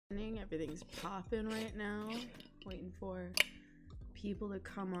Everything's popping right now. Waiting for people to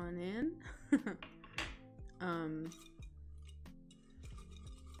come on in.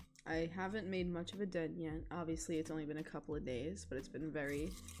 I haven't made much of a dent yet. Obviously, it's only been a couple of days, but it's been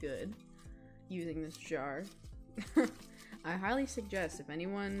very good using this jar. I highly suggest if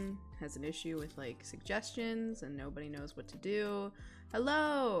anyone has an issue with like suggestions and nobody knows what to do,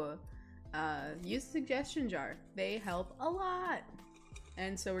 hello! Use the suggestion jar. They help a lot.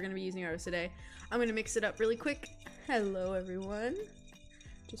 And so we're going to be using ours today. I'm going to mix it up really quick. Hello, everyone.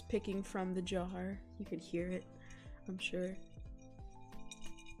 Just picking from the jar. You can hear it, I'm sure.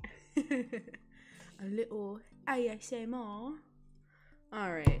 A little ASMR.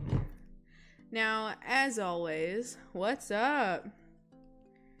 Alright. Now, as always, what's up?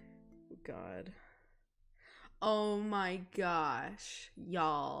 God. Oh my gosh.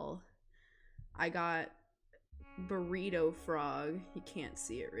 Y'all. I got Burrito Frog. You can't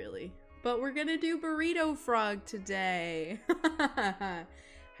see it really. But we're gonna do Burrito Frog today.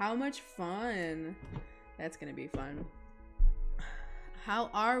 How much fun. That's gonna be fun. How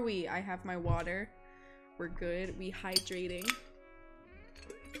are we? I have my water. We're good. We hydrating.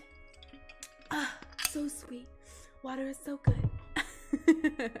 Ah, so sweet. Water is so good.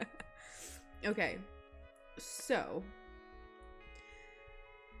 Okay. So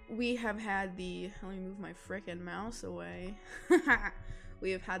we have had the, let me move my frickin' mouse away.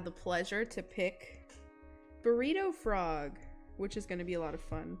 We have had the pleasure to pick Burrito Frog, which is going to be a lot of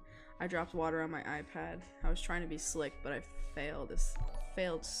fun. I dropped water on my iPad. I was trying to be slick, but I failed. This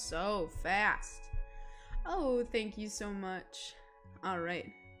failed so fast. Oh, thank you so much. All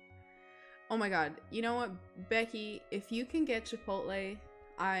right. Oh my god. You know what, Becky? If you can get Chipotle,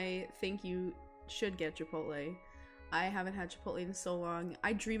 I think you should get Chipotle. I haven't had Chipotle in so long.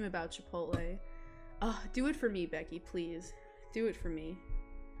 I dream about Chipotle. Do it for me, Becky, please. Do it for me.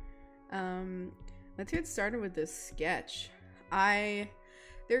 Let's get started with this sketch.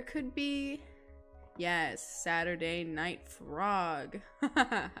 There could be, yes, Saturday Night Frog.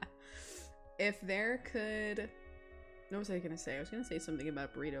 If there could, what was I gonna say? I was gonna say something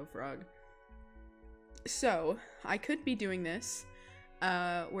about Burrito Frog. So, I could be doing this,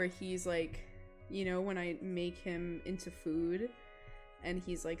 where he's like, you know, when I make him into food and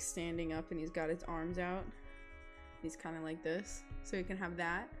he's like standing up and he's got his arms out, he's kind of like this, so you can have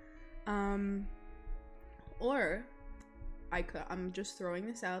that. Or I'm just throwing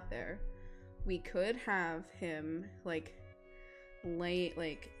this out there, we could have him like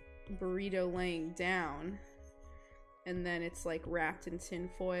Burrito laying down, and then it's like wrapped in tin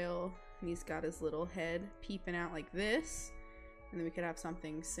foil and he's got his little head peeping out like this, and then we could have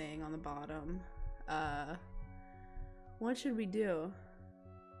something saying on the bottom. What should we do?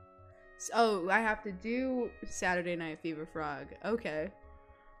 Oh, I have to do Saturday Night Fever Frog. Okay.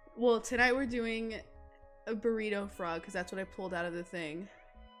 Well, tonight we're doing a Burrito Frog because that's what I pulled out of the thing.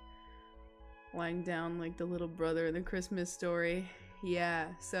 Lying down like the little brother in the Christmas Story. Yeah,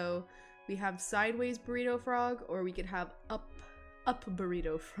 so we have sideways Burrito Frog, or we could have up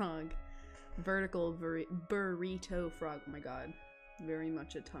Burrito Frog. Vertical Burrito Frog. Oh my god. Very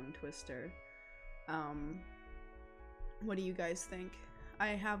much a tongue twister. What do you guys think? I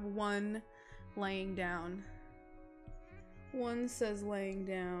have one laying down. One says laying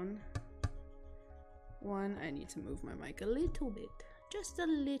down. One, I need to move my mic a little bit. Just a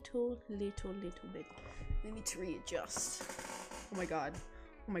little bit. I need to readjust. Oh my god.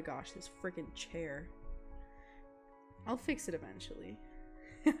 Oh my gosh, this freaking chair. I'll fix it eventually.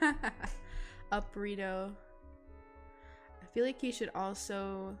 Up Burrito. I feel like he should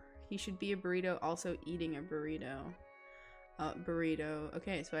be a burrito also eating a burrito. Burrito.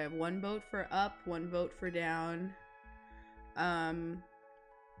 Okay, so I have one vote for up, one vote for down.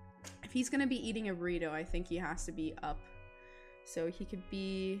 If he's gonna be eating a burrito, I think he has to be up. So he could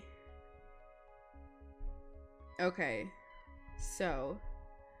be... Okay. So,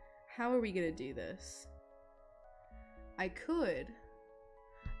 how are we gonna do this? I could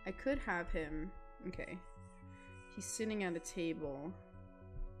have him... Okay. He's sitting at a table.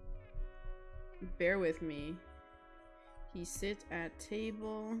 Bear with me. He sit at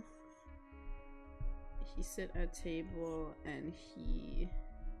table and he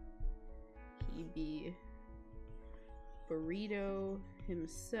be burrito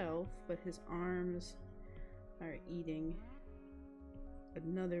himself, but his arms are eating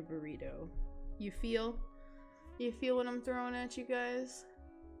another burrito. You feel what I'm throwing at you guys?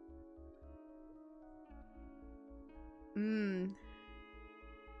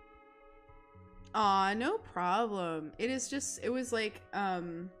 Aw, no problem. It was like,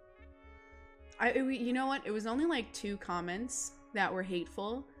 you know what? It was only like 2 comments that were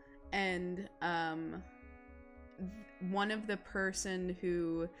hateful, and one of the person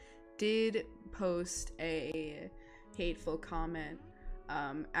who did post a hateful comment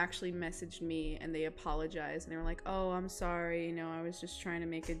actually messaged me, and they apologized, and they were like, oh, I'm sorry, you know, I was just trying to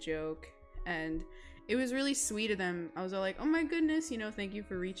make a joke. And it was really sweet of them. I was all like, oh my goodness, you know, thank you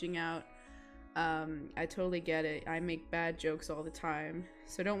for reaching out. I totally get it. I make bad jokes all the time,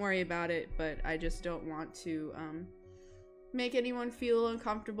 so don't worry about it, but I just don't want to make anyone feel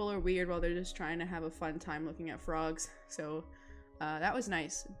uncomfortable or weird while they're just trying to have a fun time looking at frogs. So that was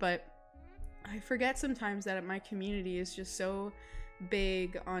nice. But I forget sometimes that my community is just so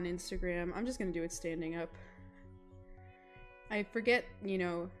big on Instagram. I'm just gonna do it standing up. I forget, you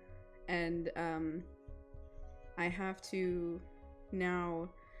know, and I have to now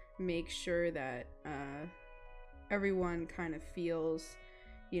make sure that everyone kind of feels,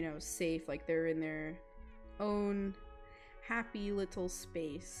 you know, safe, like they're in their own happy little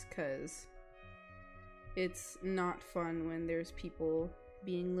space, because it's not fun when there's people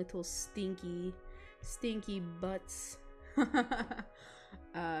being little stinky butts.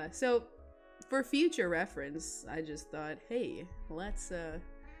 So for future reference, I just thought, hey, let's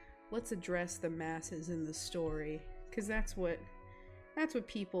address the masses in the story, because that's what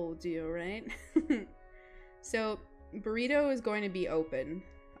people do, right? So Burrito is going to be open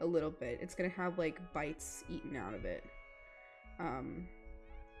a little bit. It's gonna have like bites eaten out of it,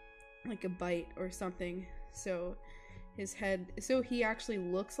 like a bite or something. So his head, so he actually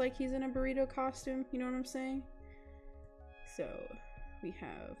looks like he's in a burrito costume, you know what I'm saying? So we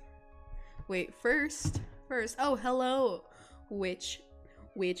have, wait, first, oh, hello, which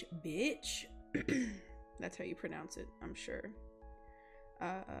bitch. That's how you pronounce it, I'm sure.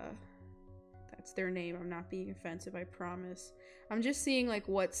 That's their name. I'm not being offensive, I promise. I'm just seeing like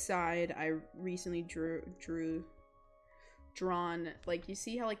what side I recently drawn. Like, you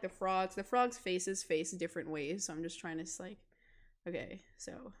see how like the frogs faces face different ways, so I'm just trying to like, okay,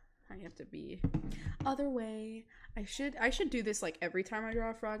 so I have to be other way. I should do this like every time I draw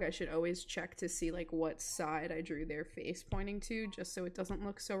a frog. I should always check to see like what side I drew their face pointing to, just so it doesn't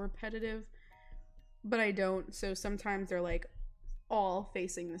look so repetitive. But I don't, so sometimes they're like all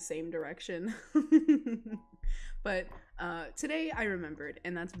facing the same direction. But today I remembered,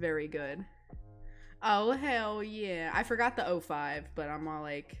 and that's very good. Oh hell yeah. I forgot the 05, but I'm all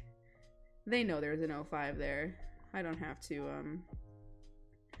like, they know there's an 05 there. I don't have to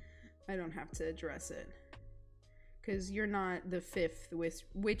address it, because you're not the fifth which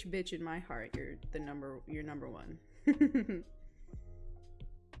bitch in my heart. You're number one.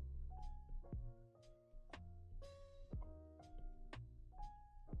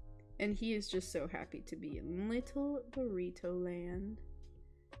 And he is just so happy to be in little Burrito land.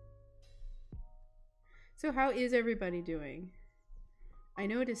 So how is everybody doing? I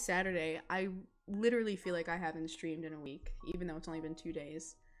know it is Saturday. I literally feel like I haven't streamed in a week, even though it's only been 2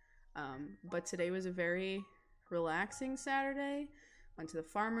 days. But today was a very relaxing Saturday. Went to the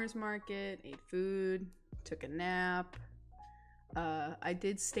farmer's market, ate food, took a nap. I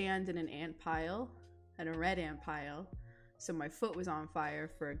did stand in an ant pile, and a red ant pile, so my foot was on fire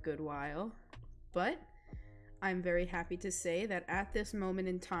for a good while. But I'm very happy to say that at this moment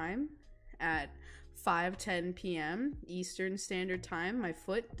in time, at 5:10 p.m. Eastern Standard Time, my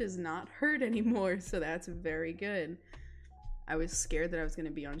foot does not hurt anymore, so that's very good. I was scared that I was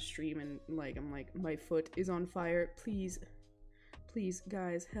gonna be on stream and like, I'm like, my foot is on fire. Please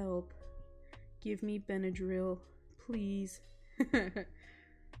guys, help. Give me Benadryl, please.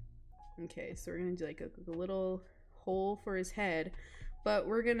 Okay, so we're gonna do like a little hole for his head, but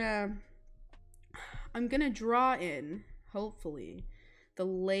I'm gonna draw in, hopefully, the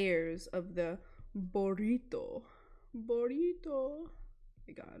layers of the burrito. Oh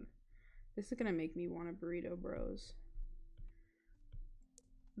my god. This is gonna make me want a burrito, bros.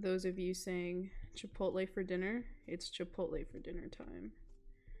 Those of you saying Chipotle for dinner, it's Chipotle for dinner time.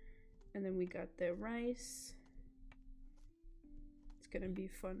 And then we got the rice. It's gonna be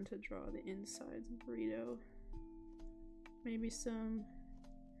fun to draw the insides of burrito. Maybe some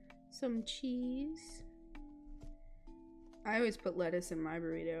cheese. I always put lettuce in my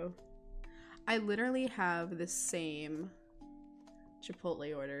burrito. I literally have the same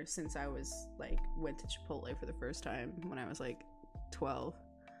Chipotle order since I was like, went to Chipotle for the first time when I was like 12.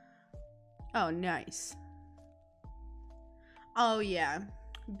 Oh, nice. Oh yeah,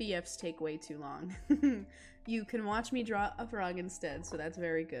 BFs take way too long. You can watch me draw a frog instead, so that's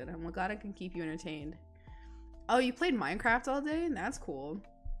very good. I'm glad I can keep you entertained. Oh, you played Minecraft all day? That's cool.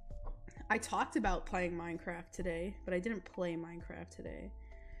 I talked about playing Minecraft today, but I didn't play Minecraft today.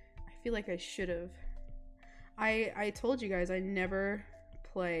 I feel like I should have. I told you guys I never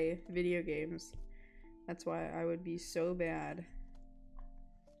play video games. That's why I would be so bad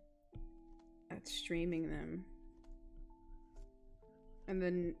at streaming them. And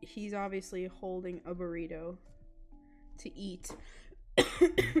then he's obviously holding a burrito to eat.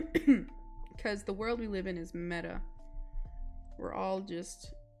 Because the world we live in is meta. We're all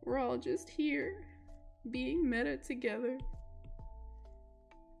just here being meta together.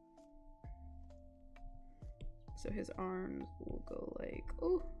 So his arms will go like,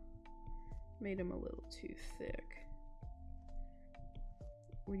 oh, made him a little too thick.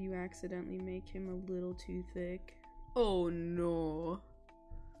 Would you accidentally make him a little too thick? Oh no.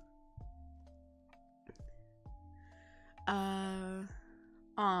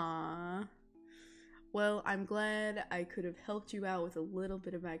 Well, I'm glad I could have helped you out with a little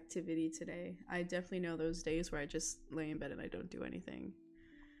bit of activity today. I definitely know those days where I just lay in bed and I don't do anything.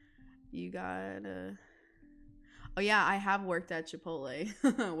 You gotta... Oh yeah, I have worked at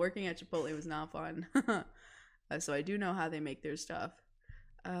Chipotle. Working at Chipotle was not fun. So I do know how they make their stuff.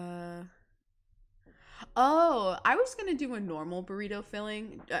 Oh, I was gonna do a normal burrito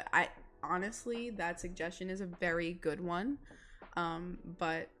filling. Honestly, that suggestion is a very good one.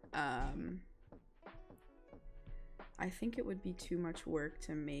 But I think it would be too much work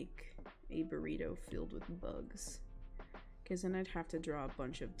to make a burrito filled with bugs. Because then I'd have to draw a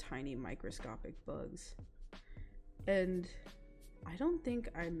bunch of tiny microscopic bugs. And I don't think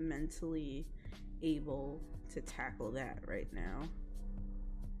I'm mentally able to tackle that right now.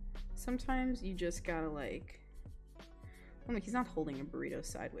 Sometimes you just gotta like... I'm like, he's not holding a burrito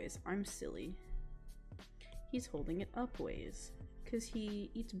sideways. I'm silly. He's holding it upways. Because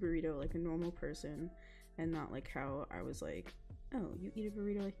he eats burrito like a normal person. And not like how I was like, oh, you eat a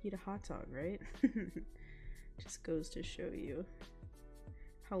burrito like you eat a hot dog, right? Just goes to show you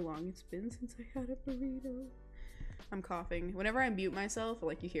how long it's been since I had a burrito. I'm coughing. Whenever I mute myself,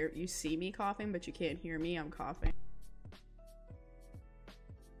 like you see me coughing, but you can't hear me, I'm coughing.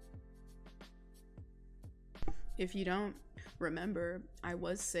 If you don't remember, I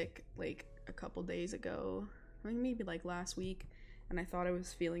was sick like a couple days ago. I think maybe like last week, and I thought I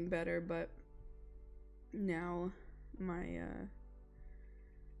was feeling better, but now I'm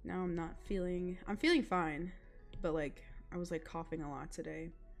not feeling... I'm feeling fine, but like I was like coughing a lot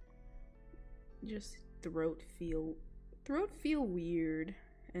today. Just throat feel weird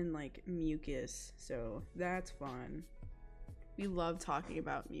and like mucus, so that's fun. We love talking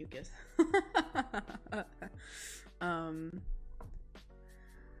about mucus.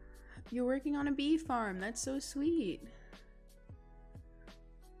 You're working on a bee farm. That's so sweet.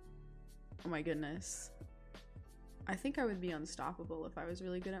 Oh my goodness. I think I would be unstoppable if I was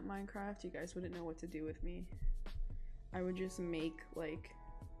really good at Minecraft. You guys wouldn't know what to do with me. I would just make like...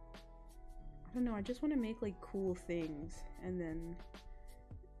 I don't know, I just want to make like cool things and then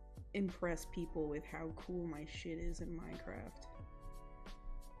impress people with how cool my shit is in Minecraft.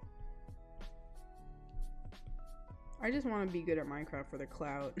 I just want to be good at Minecraft for the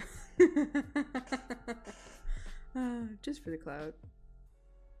clout. Just for the clout.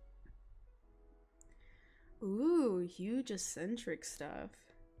 Ooh, huge eccentric stuff.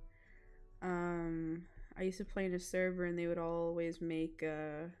 I used to play in a server and they would always make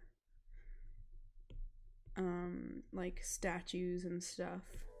like statues and stuff.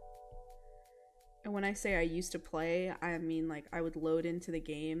 And when I say I used to play, I mean like I would load into the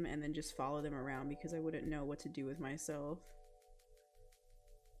game and then just follow them around because I wouldn't know what to do with myself.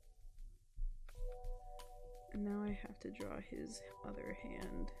 And now I have to draw his other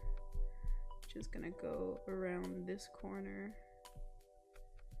hand, which is gonna go around this corner.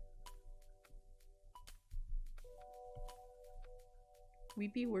 We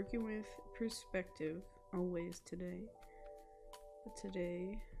be working with perspective always today, but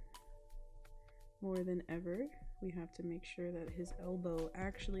today more than ever we have to make sure that his elbow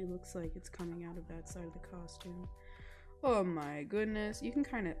actually looks like it's coming out of that side of the costume. Oh my goodness, you can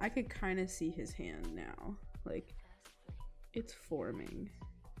I could kind of see his hand now. Like, it's forming.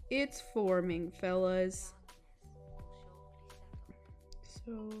 It's forming, fellas.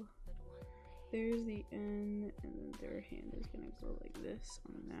 So there's the N, and then their hand is gonna go like this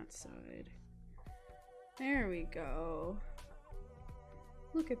on that side. There we go.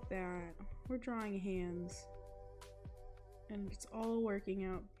 Look at that. We're drawing hands. And it's all working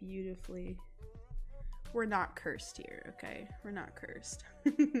out beautifully. We're not cursed here, okay? We're not cursed.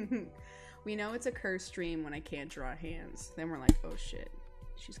 We know it's a cursed stream when I can't draw hands. Then we're like, oh shit.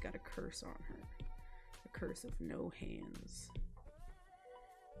 She's got a curse on her. A curse of no hands.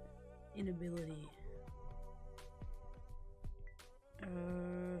 Inability.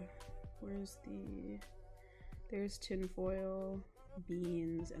 Where's the... There's tinfoil.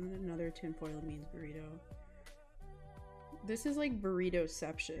 beans, and another tinfoil beans burrito. This is like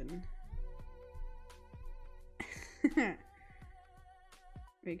burritoception.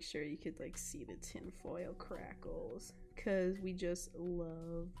 Make sure you could like see the tinfoil crackles, cause we just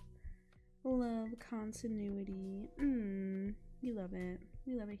love continuity. We love it.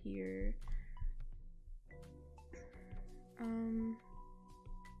 We love it here.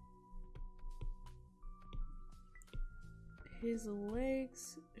 His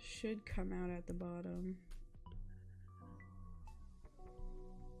legs should come out at the bottom.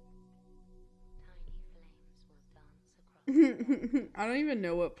 I don't even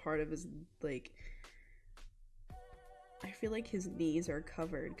know what part of his, like, I feel like his knees are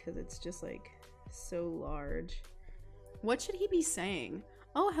covered because it's just like so large. What should he be saying?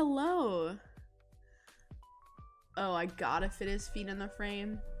 Oh, hello. Oh, I gotta fit his feet in the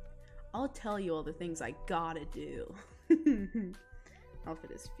frame. I'll tell you all the things I gotta do. I'll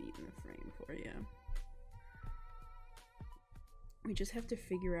fit his feet in the frame for you. We just have to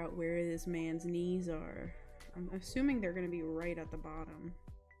figure out where this man's knees are. I'm assuming they're gonna be right at the bottom.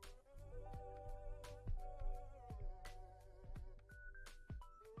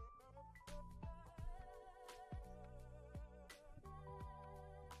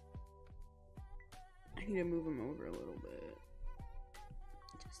 I need to move him over a little bit.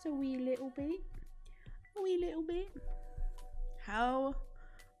 Just a wee little bit. A wee little bit. How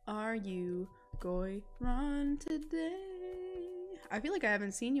are you going on today? I feel like I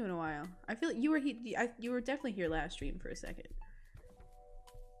haven't seen you in a while. I feel like you were definitely here last stream for a second.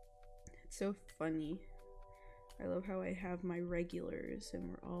 It's so funny. I love how I have my regulars and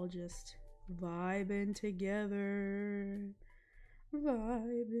we're all just vibing together.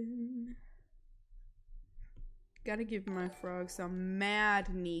 Vibing. Gotta give my frog some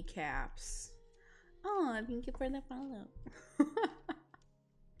mad kneecaps. Oh, thank you for the follow.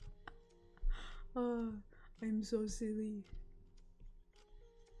 Oh, I'm so silly.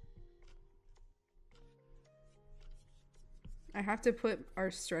 I have to put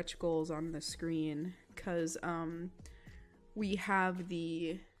our stretch goals on the screen because we have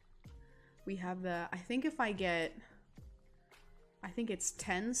the I think if I get, I think it's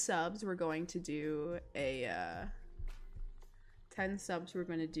 10 subs, we're going to do a 10 subs, we're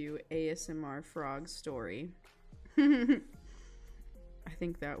going to do ASMR frog story. I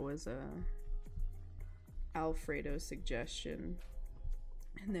think that was Alfredo's suggestion.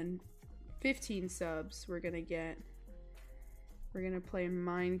 And then 15 subs, we're gonna play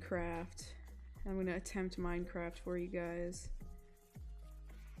Minecraft. I'm gonna attempt Minecraft for you guys.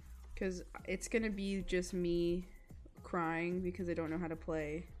 Because it's gonna be just me crying because I don't know how to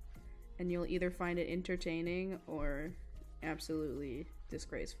play. And you'll either find it entertaining or absolutely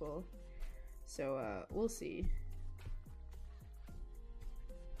disgraceful. So, we'll see.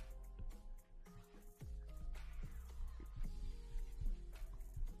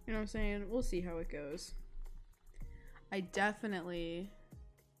 You know what I'm saying? We'll see how it goes. I definitely...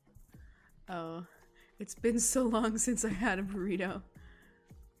 Oh, it's been so long since I had a burrito.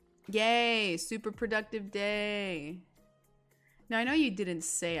 Yay! Super productive day! Now, I know you didn't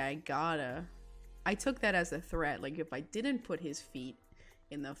say I gotta. I took that as a threat. Like, if I didn't put his feet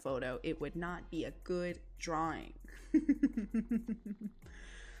in the photo, it would not be a good drawing.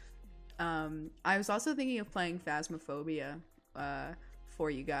 I was also thinking of playing Phasmophobia for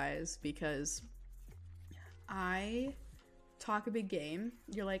you guys because I talk a big game.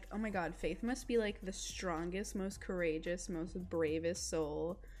 You're like, oh my god, Faith must be like the strongest, most courageous, most bravest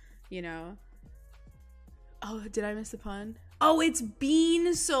soul, you know? Oh, did I miss the pun? Oh, it's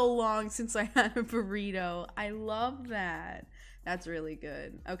been so long since I had a burrito. I love that. That's really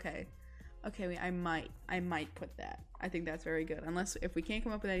good. Okay. Okay, wait, I might put that. I think that's very good. Unless, if we can't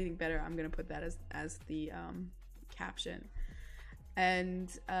come up with anything better, I'm gonna put that as the caption. And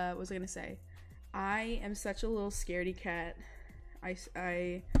what was I gonna say? I am such a little scaredy cat.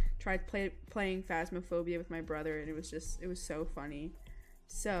 I tried playing Phasmophobia with my brother, and it was so funny.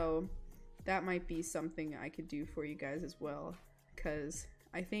 So that might be something I could do for you guys as well, because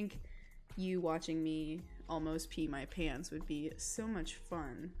I think you watching me almost pee my pants would be so much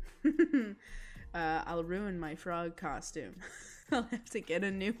fun. I'll ruin my frog costume. I'll have to get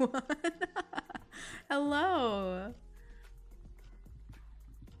a new one. Hello.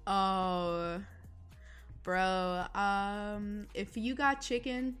 Oh, bro, if you got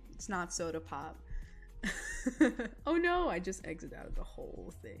chicken, it's not soda pop. Oh no, I just exited out of the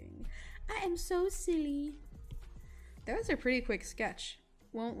whole thing. I am so silly. That was a pretty quick sketch.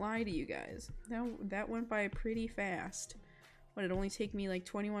 Won't lie to you guys. That went by pretty fast. What, it only take me like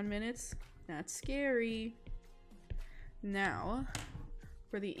 21 minutes? That's scary. Now,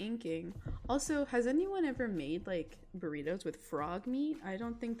 for the inking. Also, has anyone ever made like burritos with frog meat? I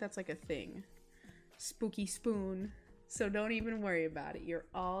don't think that's like a thing. Spooky spoon. So don't even worry about it. You're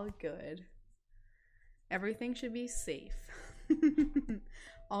all good. Everything should be safe.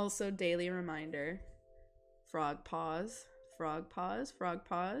 Also, daily reminder. Frog pause. Frog pause. Frog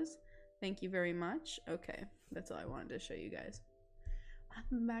pause. Thank you very much. Okay, that's all I wanted to show you guys.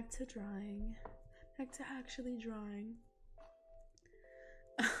 I'm back to drawing. Back to actually drawing.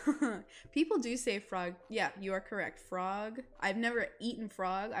 People do say frog. Yeah, you are correct. Frog. I've never eaten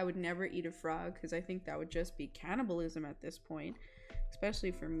frog. I would never eat a frog because I think that would just be cannibalism at this point,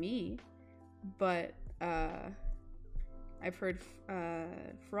 especially for me. But I've heard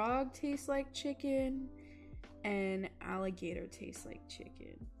frog tastes like chicken and alligator tastes like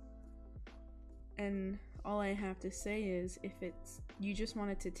chicken. And all I have to say is if it's you just want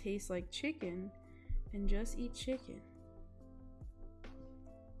it to taste like chicken, then just eat chicken.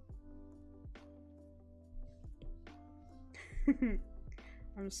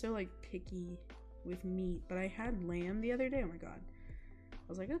 I'm so like picky with meat, but I had lamb the other day. Oh my god. I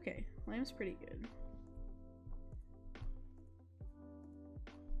was like, okay, lamb's pretty good.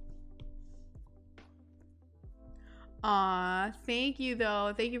 Aw, thank you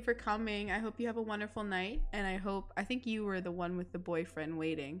though. Thank you for coming. I hope you have a wonderful night, and I think you were the one with the boyfriend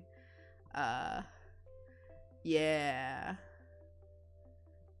waiting. Yeah.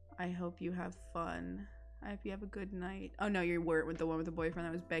 I hope you have fun. I hope you have a good night. Oh no, you weren't with the one with the boyfriend.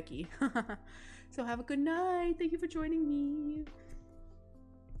 That was Becky. So have a good night. Thank you for joining me.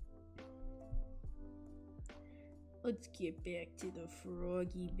 Let's get back to the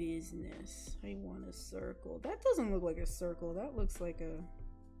froggy business. I want a circle. That doesn't look like a circle. That looks like a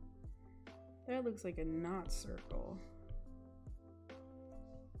not circle.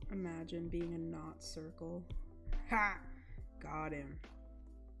 Imagine being a not circle. Ha! Got him.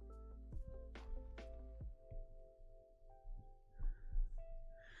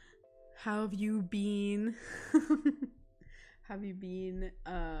 How have you been? Have you been?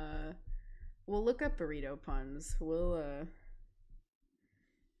 We'll look up burrito puns.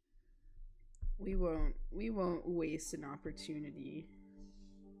 We won't waste an opportunity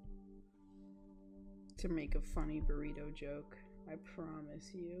to make a funny burrito joke. I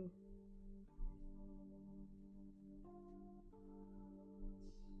promise you.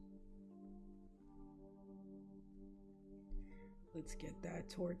 Let's get that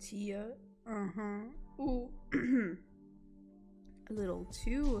tortilla. Ooh.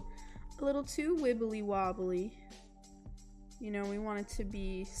 a little too wibbly wobbly. You know, we want it to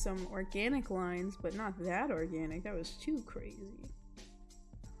be some organic lines, but not that organic. That was too crazy.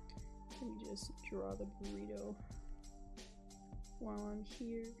 Let me just draw the burrito while I'm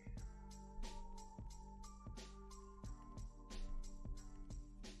here.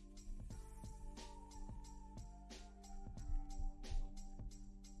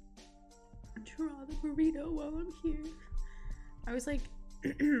 Draw the burrito while I'm here. I was like,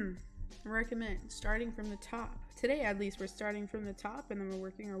 recommend starting from the top. Today, at least, we're starting from the top and then we're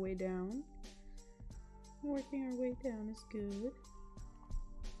working our way down. Working our way down is good.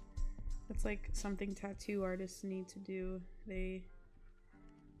 That's like something tattoo artists need to do. They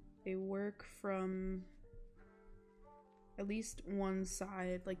work from at least one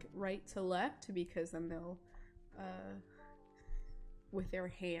side, like right to left, because then they'll with their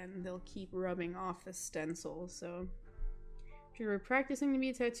hand they'll keep rubbing off the stencil. So if you're practicing to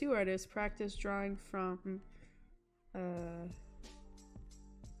be a tattoo artist, practice drawing from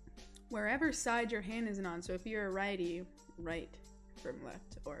wherever side your hand is on. So if you're a righty, right from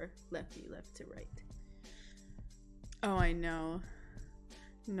left, or lefty, left to right. Oh, I know.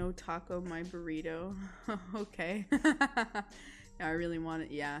 No taco, my burrito. Okay. I really want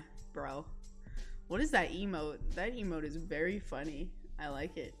it. Yeah, bro. What is that emote? That emote is very funny. I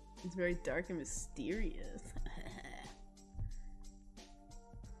like it. It's very dark and mysterious.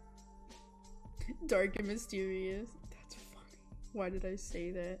 Dark and mysterious. That's funny. Why did I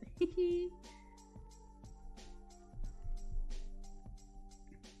say that?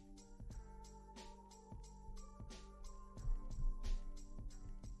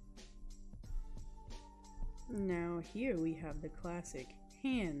 Now here we have the classic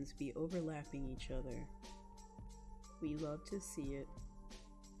hands be overlapping each other. We love to see it.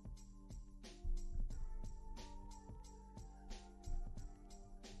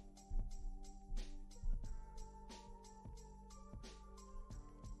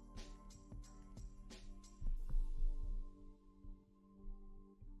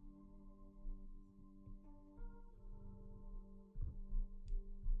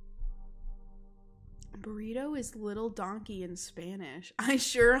 Burrito is little donkey in Spanish. I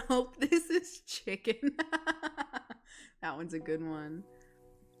sure hope this is chicken. That one's a good one.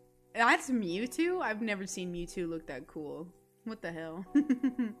 That's Mewtwo? I've never seen Mewtwo look that cool. What the hell?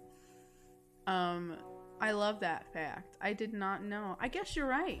 I love that fact. I did not know. I guess you're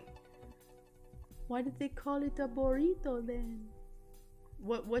right. Why did they call it a burrito then?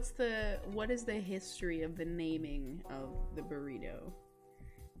 What is the history of the naming of the burrito?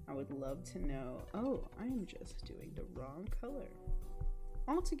 I would love to know. Oh, I am just doing the wrong color.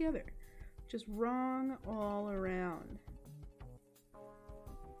 All together. Just wrong all around.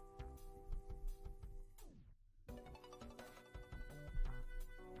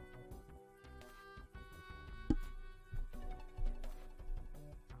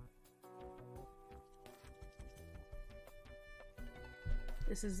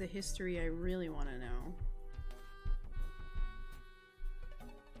 This is the history I really want to know.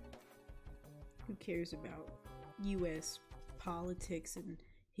 Who cares about US politics and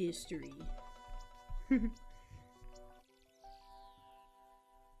history?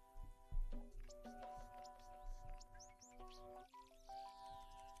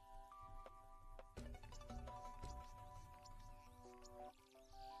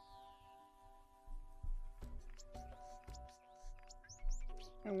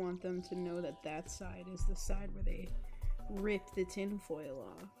 I want them to know that that side is the side where they rip the tinfoil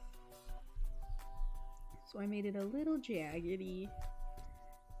off. So I made it a little jaggedy.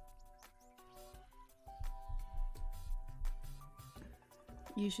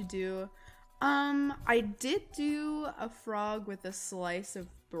 You should do... I did do a frog with a slice of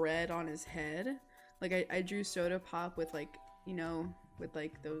bread on his head. Like, I drew Soda Pop with, like, you know, with,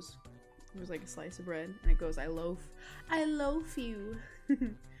 like, those... It was like a slice of bread, and it goes, I loaf you.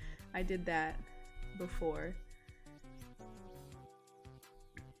 I did that before.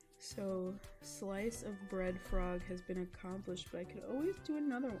 So, slice of bread frog has been accomplished, but I could always do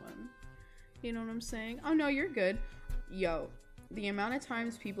another one. You know what I'm saying? Oh no, you're good. Yo, the amount of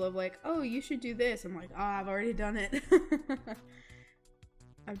times people have like, oh, you should do this. I'm like, oh, I've already done it.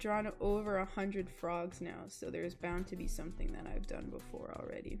 I've drawn over 100 frogs now, so there's bound to be something that I've done before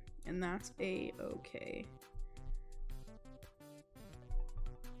already. And that's a-okay.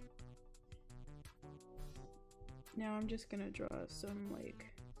 Now I'm just gonna draw some, like,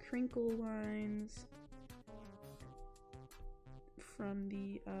 crinkle lines from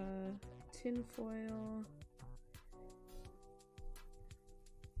the tinfoil.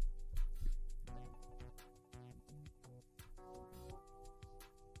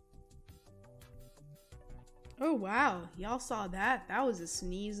 Oh wow, y'all saw that? That was a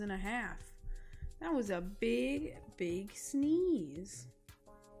sneeze and a half. That was a big, big sneeze.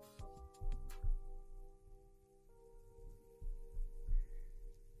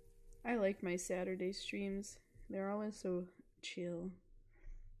 I like my Saturday streams. They're always so chill.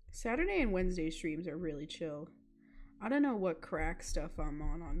 Saturday and Wednesday streams are really chill. I don't know what crack stuff I'm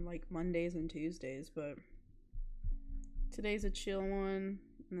on like Mondays and Tuesdays, but today's a chill one,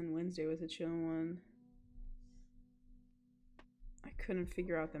 and then Wednesday was a chill one. I couldn't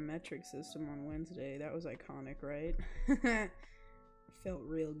figure out the metric system on Wednesday. That was iconic, right? Felt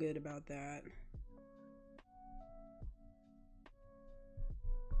real good about that.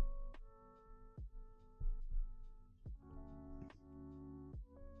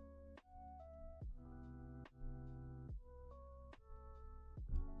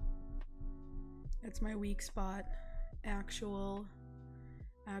 That's my weak spot. Actual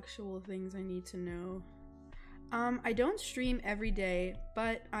things I need to know. I don't stream every day,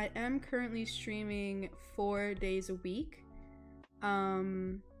 but I am currently streaming 4 days a week.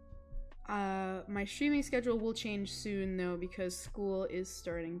 My streaming schedule will change soon though, because school is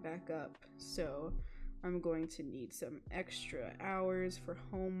starting back up. So I'm going to need some extra hours for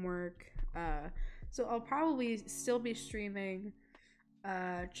homework. So I'll probably still be streaming,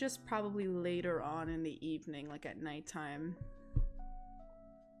 just probably later on in the evening, like at nighttime.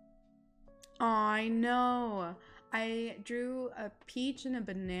 I know. I drew a peach and a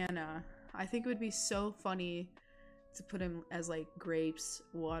banana. I think it would be so funny to put them as like grapes,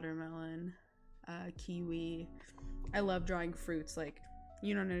 watermelon, kiwi. I love drawing fruits. Like,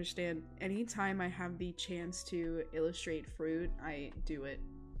 you don't understand. Anytime I have the chance to illustrate fruit, I do it.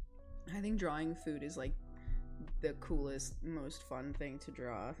 I think drawing food is like the coolest, most fun thing to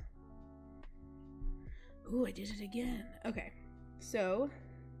draw. Ooh, I did it again. Okay, so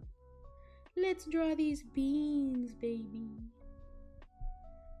let's draw these beans, baby.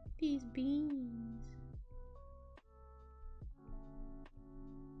 These beans.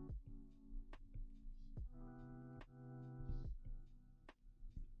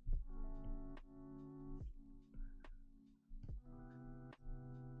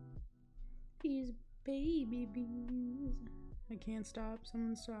 These baby bees. I can't stop.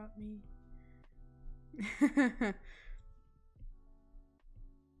 Someone stop me.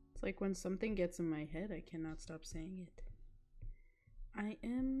 It's like when something gets in my head, I cannot stop saying it. I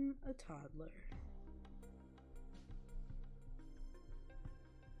am a toddler.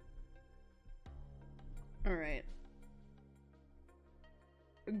 All right.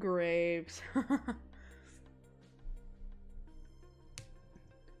 Grapes.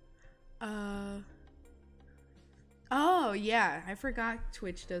 Oh yeah, I forgot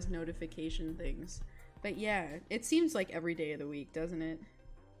Twitch does notification things. But yeah, it seems like every day of the week, doesn't it?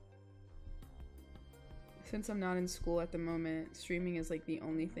 Since I'm not in school at the moment, streaming is like the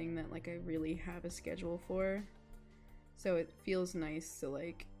only thing that like I really have a schedule for. So it feels nice to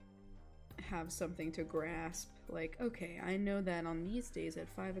like have something to grasp. Like, okay, I know that on these days at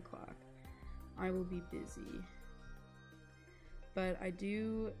 5 o'clock, I will be busy. But I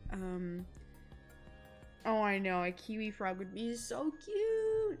do, oh, I know, a kiwi frog would be so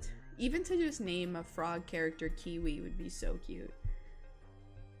cute! Even to just name a frog character Kiwi would be so cute.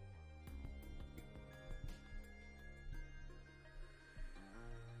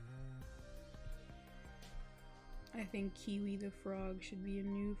 I think Kiwi the frog should be a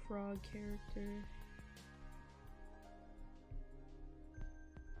new frog character.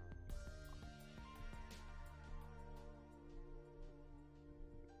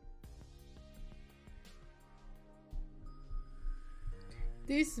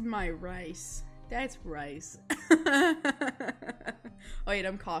 This is my rice. That's rice. Oh wait,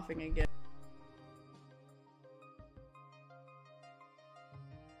 I'm coughing again.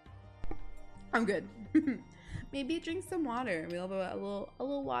 I'm good. Maybe drink some water. We'll have a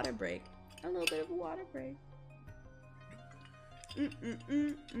little water break. A little bit of a water break.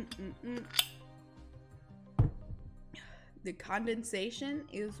 The condensation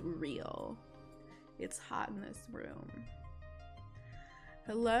is real. It's hot in this room.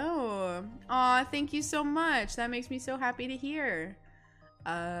 Hello. Aw, thank you so much. That makes me so happy to hear.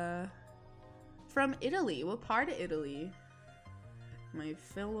 From Italy. What part of Italy? My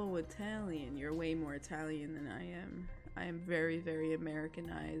fellow Italian. You're way more Italian than I am. I am very, very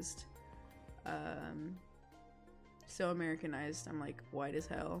Americanized. So Americanized, I'm like white as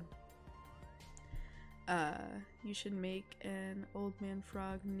hell. You should make an old man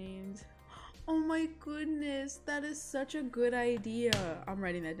frog named... Oh my goodness, that is such a good idea. I'm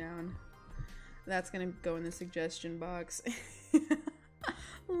writing that down. That's gonna go in the suggestion box.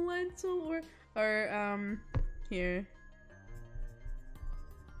 Lentil or here.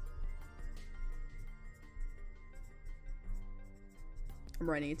 I'm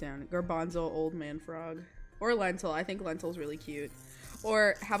writing it down. Garbanzo old man frog. Or lentil. I think lentil's really cute.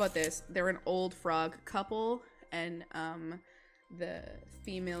 Or how about this? They're an old frog couple and the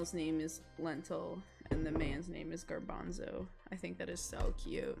female's name is Lentil and the man's name is Garbanzo. I think that is so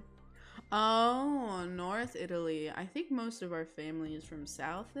cute. Oh, North Italy. I think most of our family is from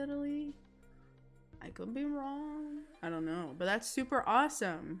South Italy. I could be wrong. I don't know, but that's super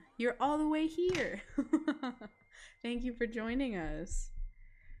awesome. You're all the way here. Thank you for joining us.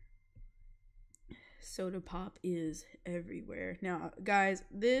 Soda pop is everywhere. Now, guys,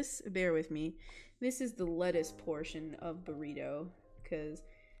 this, bear with me. This is the lettuce portion of burrito, because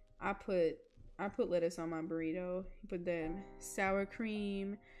I put lettuce on my burrito, but then sour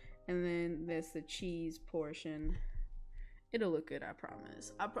cream, and then that's the cheese portion. It'll look good, I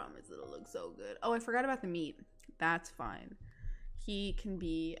promise. I promise it'll look so good. Oh, I forgot about the meat. That's fine. He can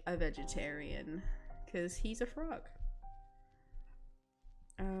be a vegetarian, because he's a frog.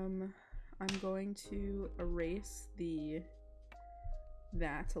 I'm going to erase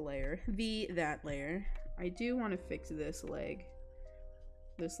that layer. I do want to fix this leg.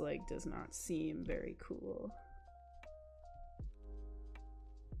 This leg does not seem very cool.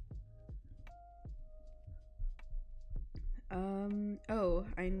 Oh,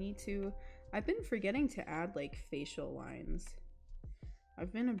 I've been forgetting to add like facial lines.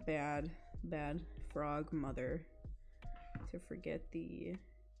 I've been a bad frog mother to forget the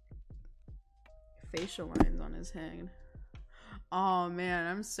facial lines on his head. Oh man,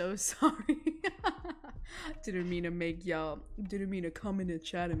 I'm so sorry. Didn't mean to come in the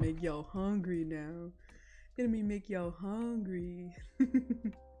chat and make y'all hungry now. Didn't mean to make y'all hungry.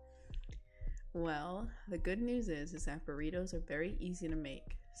 Well, the good news is that burritos are very easy to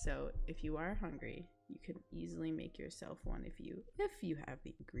make. So if you are hungry, you can easily make yourself one if you have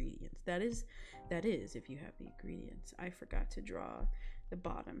the ingredients. That is if you have the ingredients. I forgot to draw the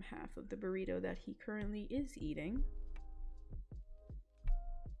bottom half of the burrito that he currently is eating.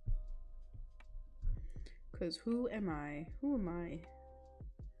 Cause who am I?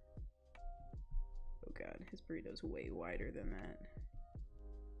 burrito's way wider than that.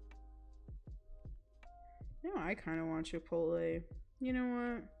 Now I kind of want Chipotle. You know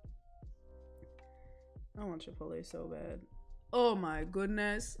what? I want Chipotle so bad. Oh my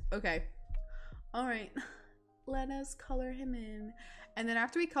goodness. Okay. All right. Let us color him in. And then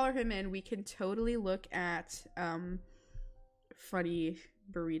after we color him in, we can totally look at funny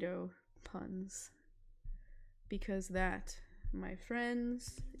burrito puns. Because that, my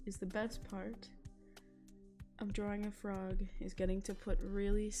friends, is the best part of drawing a frog, is getting to put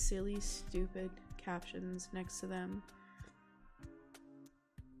really silly, stupid captions next to them.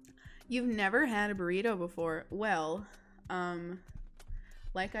 You've never had a burrito before? Well,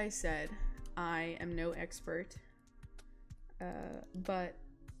 like I said, I am no expert, but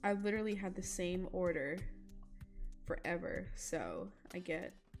I literally had the same order forever. So I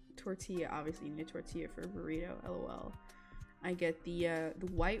get tortilla, obviously you need a tortilla for a burrito, lol. I get the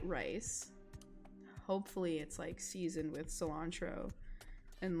white rice. Hopefully it's like seasoned with cilantro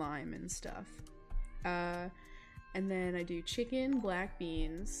and lime and stuff. And then I do chicken, black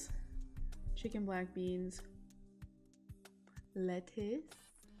beans, lettuce,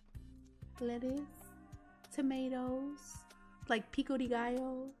 tomatoes, like pico de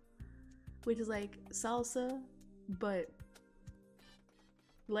gallo, which is like salsa, but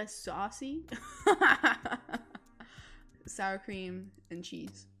less saucy. Sour cream and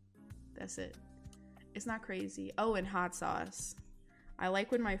cheese. That's it. It's not crazy. Oh, and hot sauce. I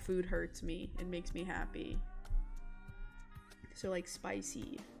like when my food hurts me. It makes me happy. So like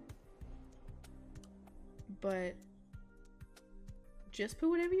spicy. But just put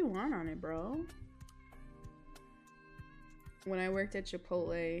whatever you want on it, bro. When I worked at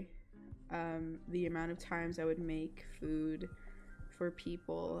Chipotle, the amount of times I would make food for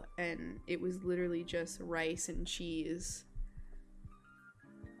people and it was literally just rice and cheese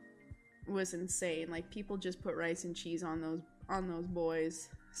was insane. Like people just put rice and cheese on those boys.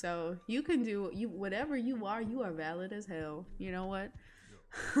 So you can do whatever you are valid as hell. You know what?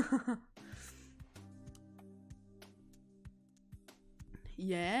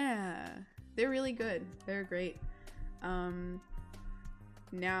 Yeah, they're really good. They're great.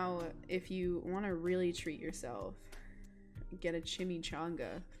 Now if you want to really treat yourself, get a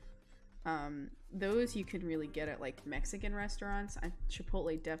chimichanga. Those you can really get at like Mexican restaurants.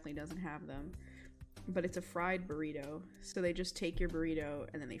 Chipotle definitely doesn't have them, but it's a fried burrito. So they just take your burrito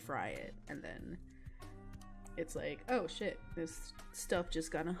and then they fry it, and then it's like, oh shit, this stuff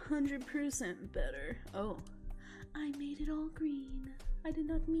just got 100% better. Oh, I made it all green. I did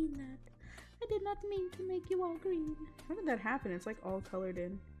not mean that. I did not mean to make you all green. How did that happen? It's like all colored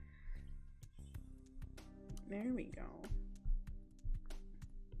in. There we go.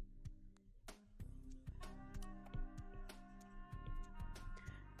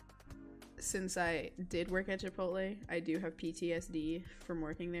 Since I did work at Chipotle, I do have PTSD from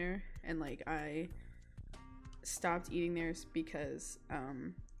working there, and like I stopped eating there because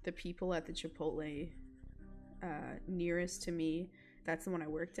the people at the Chipotle nearest to me, that's the one I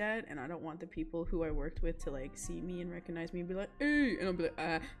worked at, and I don't want the people who I worked with to like see me and recognize me and be like, hey, and I'll be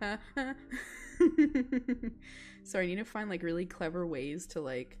like, So I need to find like really clever ways to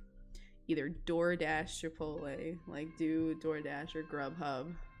like either DoorDash Chipotle, like do DoorDash or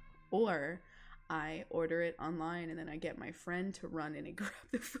Grubhub, or I order it online and then I get my friend to run in and grab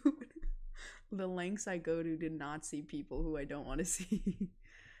the food. The lengths I go to not see people who I don't want to see.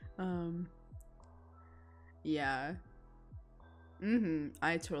 Yeah.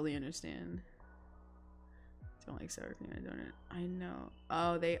 I totally understand. Don't like sour cream, I don't. I know.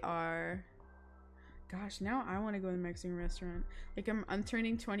 Oh, they are. Gosh, now I want to go to the Mexican restaurant. Like I'm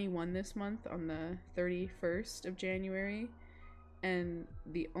turning 21 this month on the 31st of January, and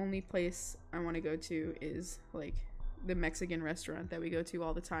the only place I want to go to is like the Mexican restaurant that we go to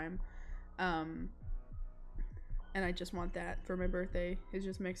all the time. And I just want that for my birthday. It's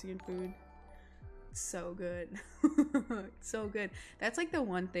just Mexican food. So good. So good. That's like the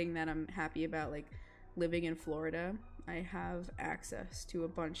one thing that I'm happy about, like living in Florida. I have access to a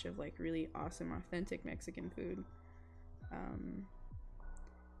bunch of like really awesome authentic Mexican food.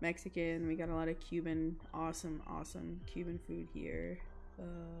 Mexican, we got a lot of Cuban, awesome Cuban food here.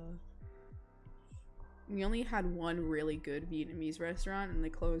 We only had one really good Vietnamese restaurant and they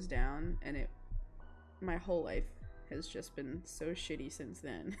closed down, and my whole life has just been so shitty since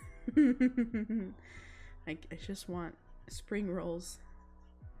then. I just want spring rolls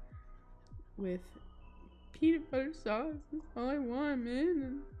with peanut butter sauce. That's all I want, man.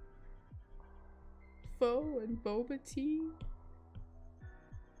 And pho and boba tea.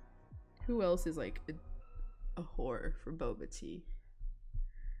 Who else is like a whore for boba tea?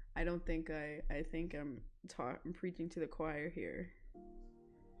 I don't think I think I'm preaching to the choir here.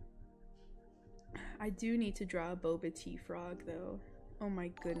 I do need to draw a boba tea frog though. Oh my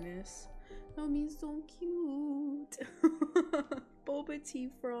goodness. Oh, he's so cute. Boba tea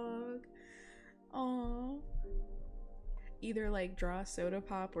frog. Aww. Either like draw a soda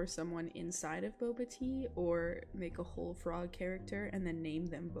pop or someone inside of boba tea, or make a whole frog character and then name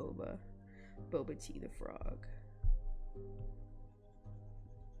them Boba. Boba tea the frog.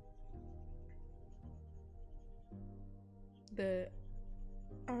 The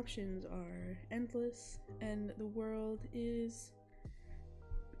options are endless, and the world is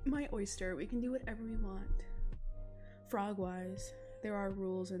my oyster. We can do whatever we want. Frog-wise, there are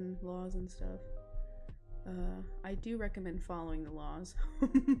rules and laws and stuff. I do recommend following the laws.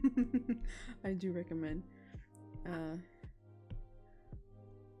 I do recommend.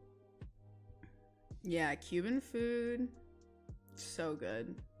 Yeah, Cuban food, so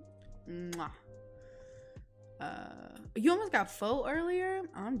good. Mwah. You almost got pho earlier?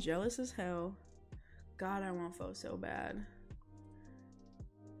 I'm jealous as hell. God, I want pho so bad.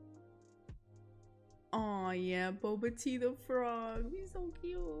 Aw, yeah, Boba Tea the frog. He's so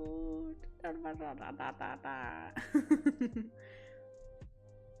cute.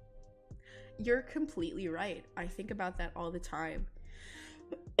 You're completely right. I think about that all the time.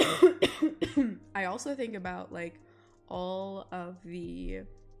 I also think about like all of the,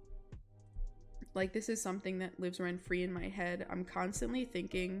 like, this is something that lives rent free in my head. I'm constantly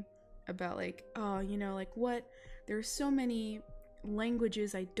thinking about like, oh, you know, like what, there's so many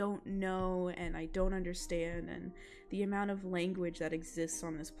languages I don't know and I don't understand, and the amount of language that exists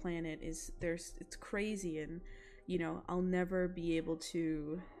on this planet is it's crazy, and you know, I'll never be able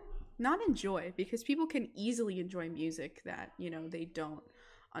to not enjoy, because people can easily enjoy music that, you know, they don't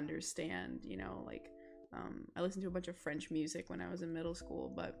understand, you know, like I listened to a bunch of French music when I was in middle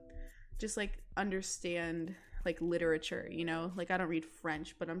school, but just like understand like literature, you know, like I don't read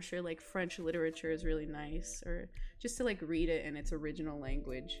French, but I'm sure like French literature is really nice, or just to like read it in its original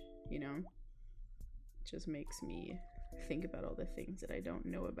language, you know. It just makes me think about all the things that I don't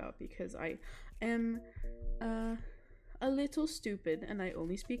know about, because I am a little stupid and I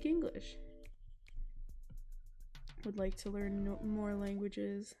only speak English. Would like to learn more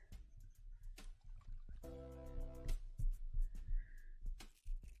languages.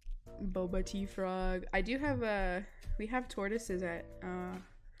 Boba tea frog. I do have we have tortoises at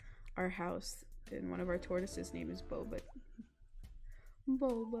our house, and one of our tortoises' name is Boba.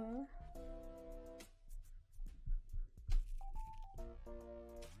 Boba.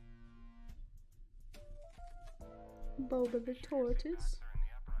 Boba the tortoise.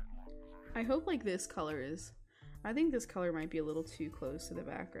 I hope like this color is, I think this color might be a little too close to the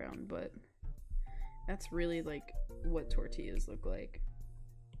background, but that's really like what tortillas look like.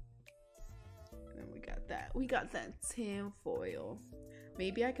 And then we got that tin foil.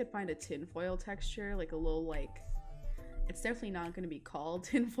 Maybe I could find a tin foil texture, like a little, like, it's definitely not going to be called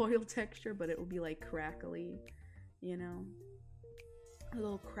tin foil texture, but it will be like crackly, you know, a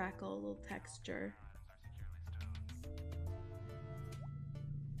little crackle, a little texture.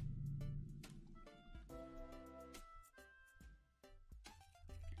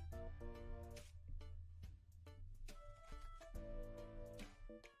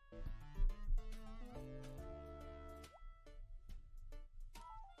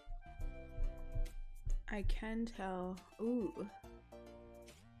 I can tell. Ooh.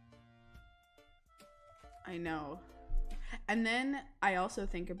 I know. And then I also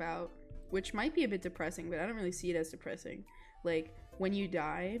think about, which might be a bit depressing, but I don't really see it as depressing. Like, when you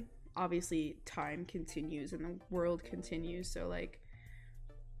die, obviously time continues and the world continues. So, like,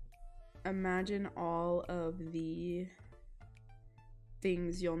 imagine all of the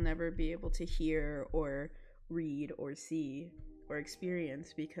things you'll never be able to hear or read or see or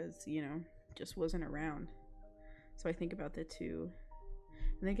experience because, you know, just wasn't around. So I think about that too,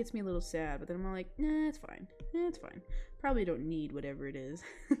 and that gets me a little sad, but then I'm like, nah, it's fine, it's fine. Probably don't need whatever it is.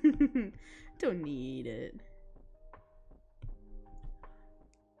 Don't need it.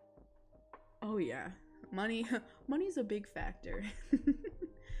 Oh yeah, money's a big factor.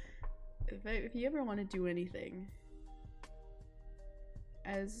 If you ever want to do anything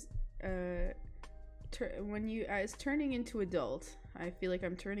as turning into adult, I feel like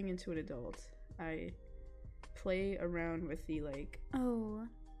I'm turning into an adult. I play around with the like, oh,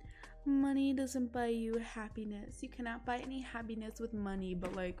 money doesn't buy you happiness. You cannot buy any happiness with money.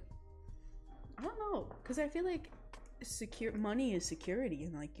 But like, I don't know, because I feel like money is security,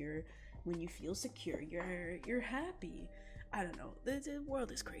 and like when you feel secure, you're happy. I don't know. The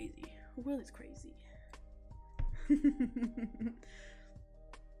world is crazy. The world is crazy.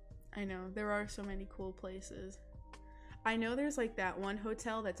 I know, there are so many cool places. I know there's like that one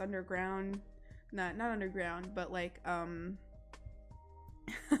hotel that's underground. Not underground, but like,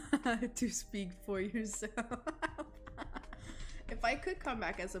 to speak for yourself. If I could come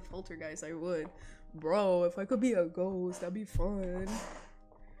back as a poltergeist, I would. Bro, if I could be a ghost, that'd be fun.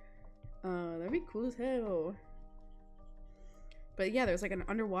 That'd be cool as hell. But yeah, there's like an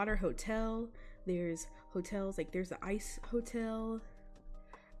underwater hotel. There's hotels, like there's the ice hotel.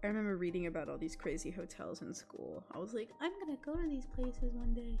 I remember reading about all these crazy hotels in school. I was like, I'm gonna go to these places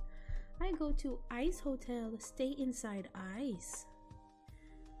one day. I go to ice hotel, stay inside ice.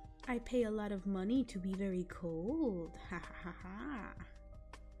 I pay a lot of money to be very cold. Ha ha ha ha.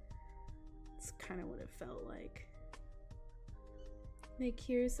 It's kind of what it felt like. Like,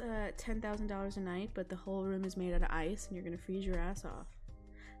 here's $10,000 a night, but the whole room is made out of ice and you're gonna freeze your ass off.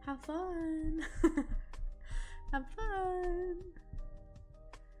 Have fun. Have fun.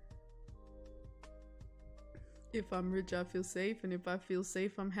 If I'm rich, I feel safe, and if I feel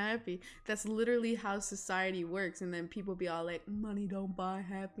safe, I'm happy. That's literally how society works, and then people be all like, money don't buy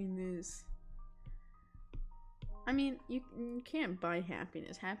happiness. I mean, you can't buy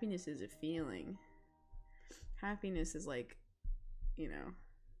happiness. Happiness is a feeling. Happiness is like, you know,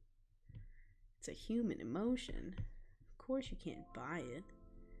 it's a human emotion. Of course you can't buy it.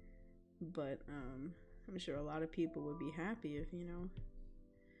 But, I'm sure a lot of people would be happy if, you know,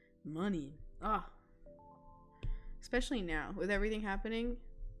 money. Especially now, with everything happening,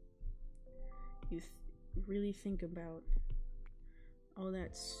 you really think about all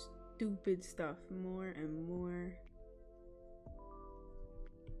that stupid stuff more and more.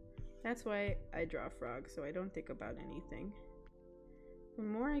 That's why I draw frogs, so I don't think about anything. The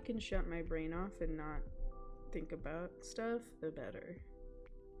more I can shut my brain off and not think about stuff, the better.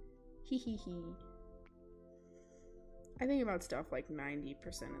 Hee hee hee. I think about stuff like 90%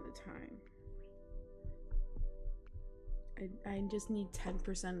 of the time. I just need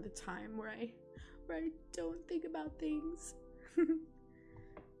 10% of the time where I don't think about things.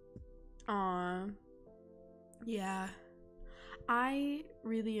 Yeah. I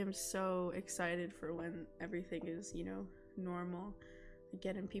really am so excited for when everything is, you know, normal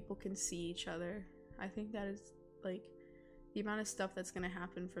again and people can see each other. I think that is like the amount of stuff that's going to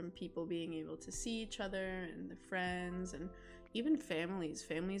happen from people being able to see each other and the friends and even families.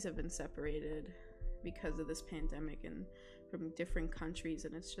 Families have been separated because of this pandemic and from different countries,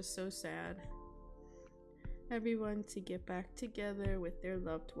 and it's just so sad. Everyone to get back together with their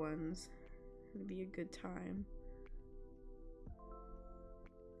loved ones. It'll be a good time.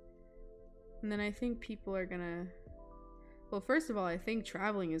 And then I think people are gonna, well, first of all, I think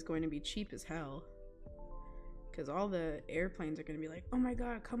traveling is going to be cheap as hell, because all the airplanes are going to be like, oh my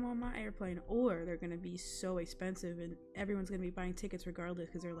god, come on my airplane, or they're going to be so expensive and everyone's going to be buying tickets regardless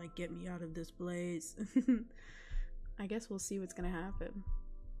because they're like, get me out of this place. I guess we'll see what's going to happen.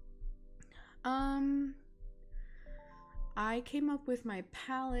 I came up with my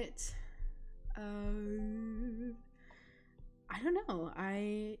palette. I don't know.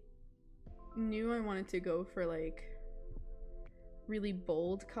 I knew I wanted to go for like really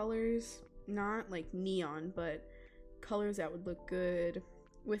bold colors. Not like neon, but colors that would look good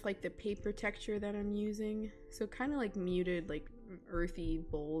with like the paper texture that I'm using. So kind of like muted, like earthy,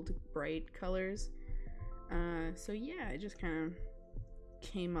 bold, bright colors. So yeah, I just kind of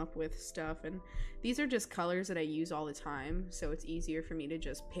came up with stuff, and these are just colors that I use all the time, so it's easier for me to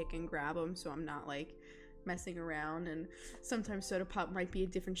just pick and grab them, so I'm not like messing around. And sometimes Soda Pop might be a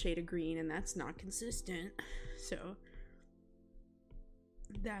different shade of green, and that's not consistent. So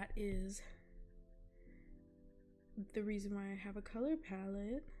that is the reason why I have a color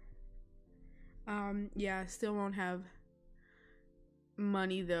palette. Yeah, still won't have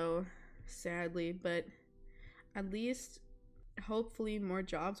money though, sadly, but at least hopefully more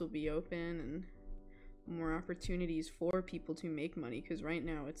jobs will be open and more opportunities for people to make money, because right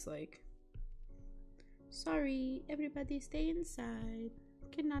now it's like, sorry, everybody stay inside,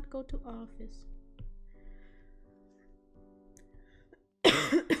 cannot go to office.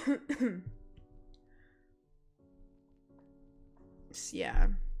 Yeah.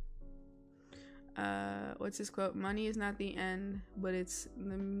 What's this quote? Money is not the end, but it's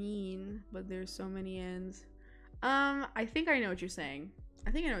the mean, but there's so many ends. I think I know what you're saying. I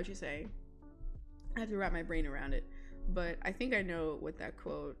have to wrap my brain around it, but I think I know what that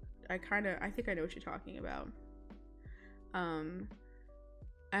quote, I think I know what you're talking about.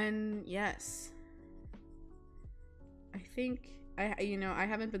 And yes, I think I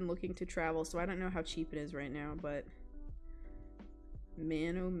haven't been looking to travel, so I don't know how cheap it is right now, but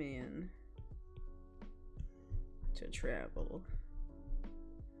man, oh man, to travel.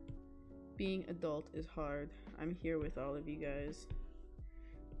 Being adult is hard. I'm here with all of you guys.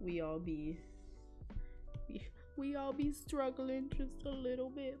 We all be struggling just a little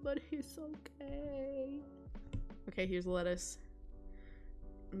bit, but it's okay. Okay, here's lettuce.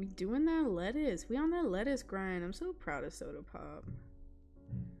 We doing that lettuce. We on that lettuce grind. I'm so proud of Soda Pop.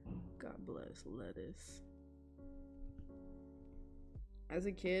 God bless lettuce. As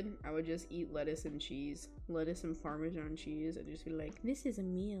a kid, I would just eat lettuce and cheese. Lettuce and Parmesan cheese. I'd just be like, this is a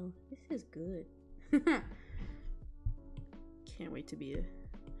meal. This is good. Can't wait to be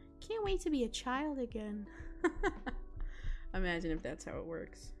a child again. Imagine if that's how it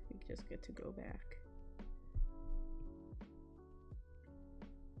works. You just get to go back.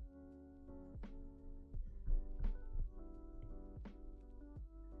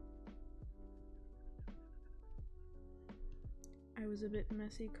 I was a bit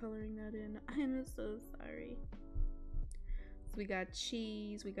messy coloring that in. I'm so sorry. So we got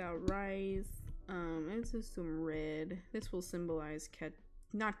cheese, we got rice, this is some red. This will symbolize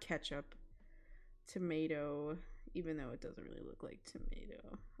not ketchup, tomato, even though it doesn't really look like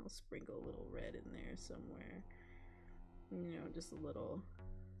tomato. I'll sprinkle a little red in there somewhere. You know, just a little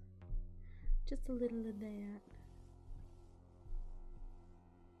of that.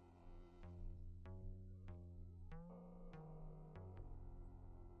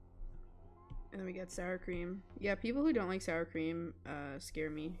 And then we got sour cream. Yeah, people who don't like sour cream scare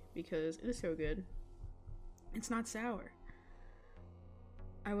me because it is so good. It's not sour.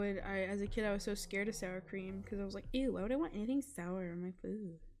 As a kid, I was so scared of sour cream because I was like, ew, why would I want anything sour on my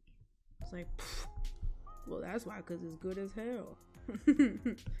food? It's like, well, that's why, because it's good as hell.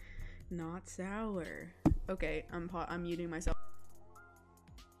 Not sour. Okay, I'm muting myself.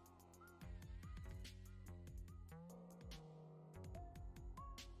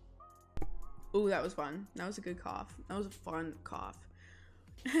 Ooh, that was fun. That was a good cough. That was a fun cough.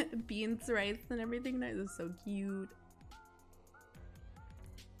 Beans, rice, and everything. That is so cute.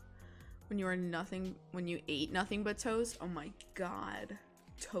 When you ate nothing but toast. Oh my god.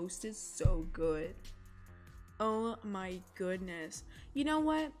 Toast is so good. Oh my goodness. You know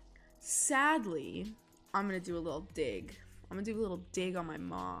what? Sadly, I'm gonna do a little dig. I'm gonna do a little dig on my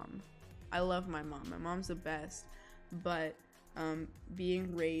mom. I love my mom. My mom's the best. But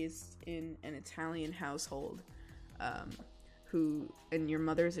being raised in an Italian household, and your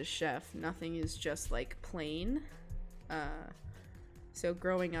mother's a chef, nothing is just like plain. So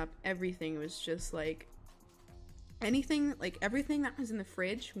growing up, everything was just like everything that was in the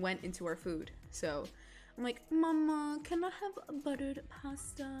fridge went into our food. So I'm like, Mama, can I have buttered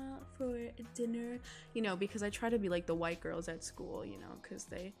pasta for dinner? You know, because I try to be like the white girls at school, you know, because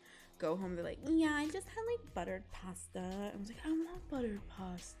they go home, they're like, yeah, I just had like buttered pasta. I was like, I want buttered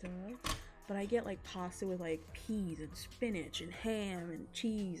pasta. But I get like pasta with like peas and spinach and ham and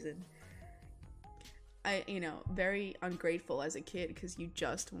cheese, and very ungrateful as a kid because you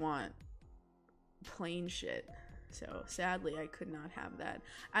just want plain shit. So sadly, I could not have that.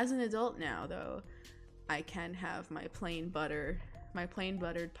 As an adult now, though, I can have my plain buttered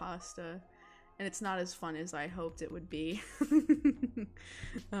pasta, and it's not as fun as I hoped it would be.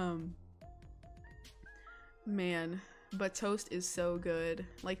 Man, but toast is so good.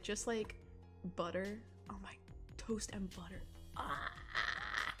 Like, just like butter. Oh my, toast and butter.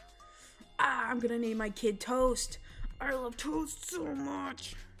 I'm gonna name my kid Toast. I love toast so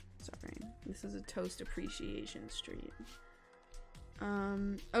much. Sorry, this is a toast appreciation stream.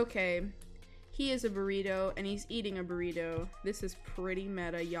 Okay. He is a burrito, and he's eating a burrito. This is pretty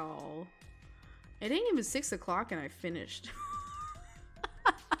meta, y'all. It ain't even 6 o'clock and I finished.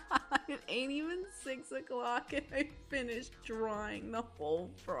 It ain't even 6 o'clock and I finished drawing the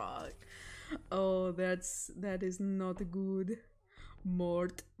whole frog. Oh, that is not good.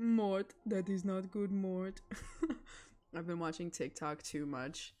 Mort, that is not good, Mort. I've been watching TikTok too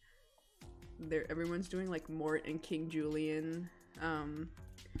much. Everyone's doing like Mort and King Julian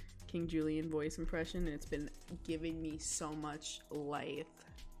voice impression, and it's been giving me so much life.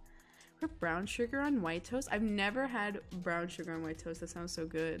 Put brown sugar on white toast? I've never had brown sugar on white toast. That sounds so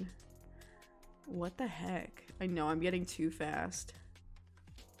good. What the heck? I know, I'm getting too fast.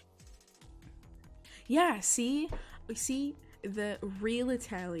 Yeah, see, the real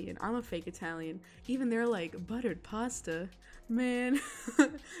Italian, I'm a fake Italian, even they're like, buttered pasta. Man,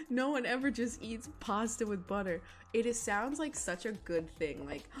 no one ever just eats pasta with butter. It sounds like such a good thing,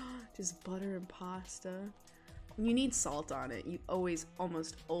 like, just butter and pasta. You need salt on it. You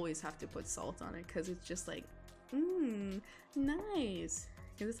almost always have to put salt on it, because it's just like, nice.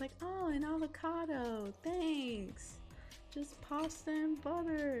 Because it's like, oh, an avocado, thanks. Just pasta and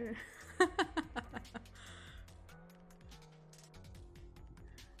butter.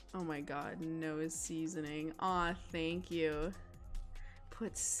 Oh my god, no seasoning. Aw, thank you.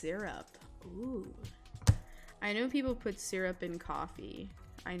 Put syrup. Ooh. I know people put syrup in coffee.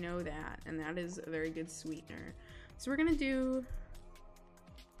 I know that, and that is a very good sweetener. So we're gonna do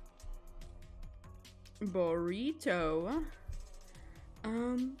burrito.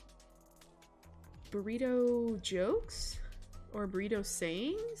 Burrito jokes? Or burrito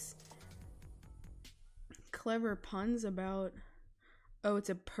sayings? Clever puns about... Oh, it's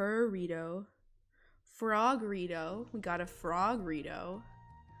a purrito. Frogrito. We got a frogrito.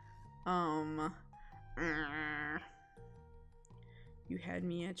 You had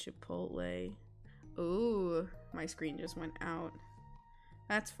me at Chipotle. Ooh, my screen just went out.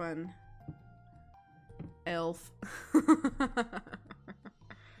 That's fun. Elf.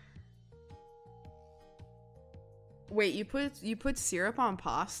 Wait, you put syrup on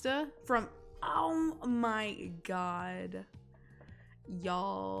pasta? From... Oh my god.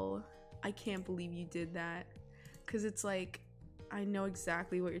 Y'all, I can't believe you did that. Cause it's like, I know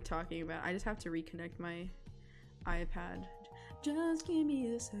exactly what you're talking about. I just have to reconnect my iPad. Just give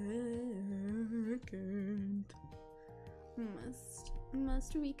me a second.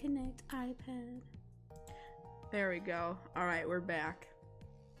 Must reconnect iPad. There we go. All right, we're back.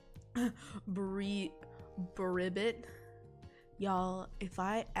 Burrito. Y'all, if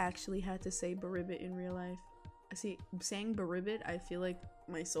I actually had to say Burrito in real life, see, saying Burrito, I feel like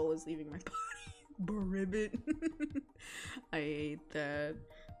my soul is leaving my body. Burrito. I hate that.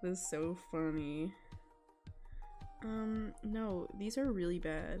 That's so funny. No, these are really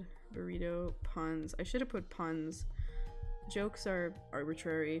bad. Burrito puns. I should have put puns. Jokes are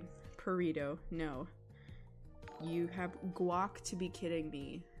arbitrary. Burrito. No. You have guac to be kidding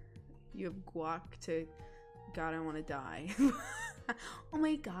me. You have guac to... God, I want to die. Oh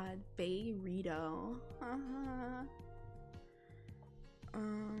my god, burrito.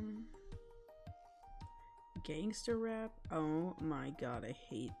 Gangster rap. Oh my god, I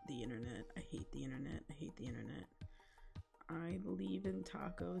hate the internet. I hate the internet. I hate the internet. I believe in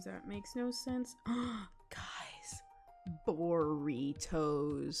tacos. That makes no sense. Guys,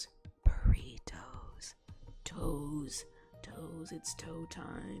 burritos. Burritos. Toes. Toes. It's toe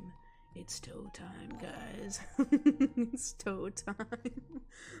time. It's toe time, guys. It's toe time.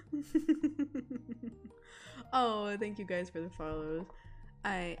 Oh, thank you guys for the follows.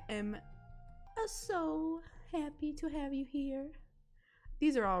 I am so happy to have you here.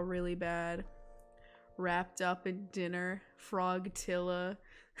 These are all really bad. Wrapped up in dinner. Frogtilla.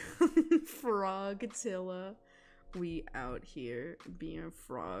 Frogtilla. We out here being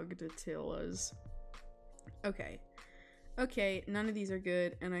frogtillas. Okay. Okay, none of these are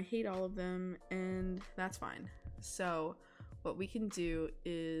good, and I hate all of them, and that's fine. So, what we can do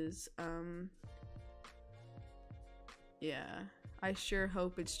is, yeah, I sure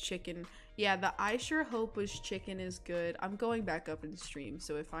hope it's chicken. Yeah, the I sure hope was chicken is good. I'm going back up in stream,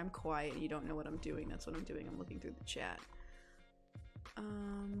 so if I'm quiet and you don't know what I'm doing, that's what I'm doing. I'm looking through the chat.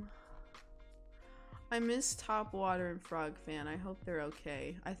 I miss Top Water and Frog Fan. I hope they're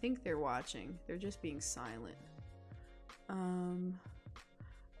okay. I think they're watching. They're just being silent.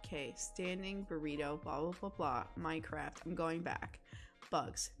 Okay, standing burrito, blah, blah, blah, blah, Minecraft, I'm going back.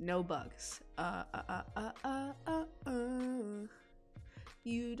 Bugs, no bugs.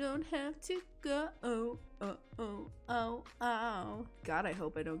 You don't have to go, God, I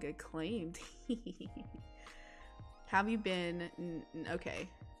hope I don't get claimed. Have you been, okay,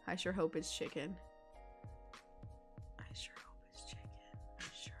 I sure hope it's chicken. I sure hope it's chicken. I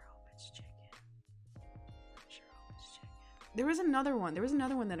sure hope it's chicken. There was another one. There was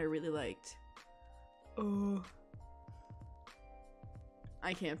another one that I really liked. Oh.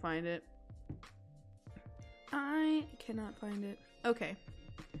 I can't find it. I cannot find it. Okay.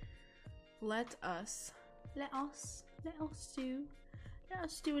 Let us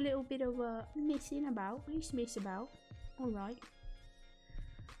do a little bit of messing about. Let's mess about. Alright.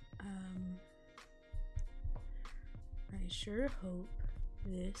 I sure hope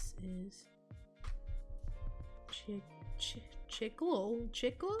this is chicken.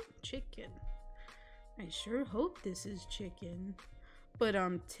 I sure hope this is chicken. But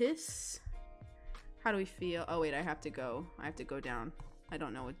tis. How do we feel? Oh wait, I have to go down. I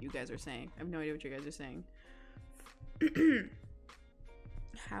don't know what you guys are saying. I have no idea what you guys are saying.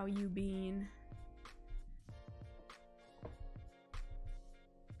 How you been?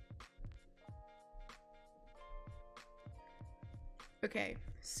 Okay,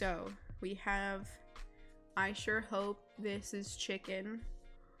 so we have I sure hope this is chicken,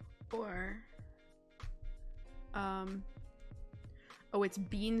 or oh, it's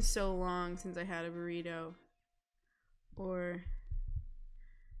been so long since I had a burrito, or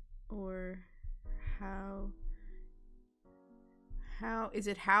How is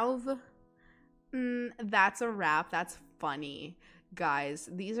it? How? That's a wrap. That's funny, guys.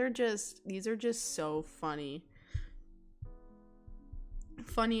 These are just so funny.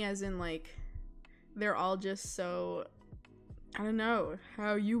 Funny as in like they're all just so, I don't know.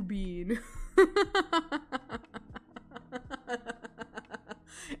 How you been?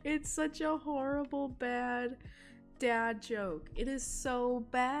 It's such a horrible bad dad joke. It is so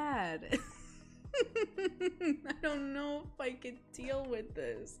bad. I don't know if I can deal with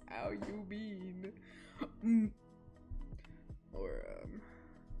this. How you been?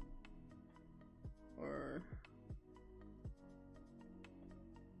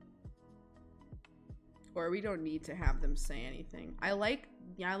 Or we don't need to have them say anything. I like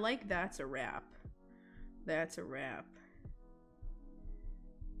that's a wrap. That's a wrap.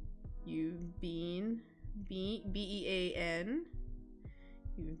 You've been B-E-A-N.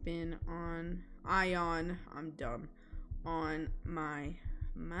 You've been on I'm dumb. On my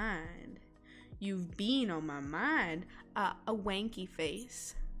mind. You've been on my mind. A wanky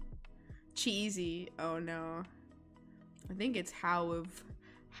face. Cheesy. Oh no. I think it's how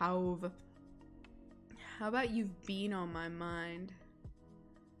about you've been on my mind?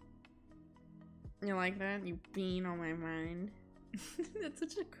 You like that? You've been on my mind. That's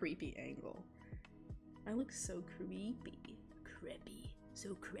such a creepy angle. I look so creepy. Creepy.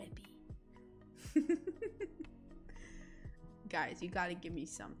 So creepy. Guys, you gotta give me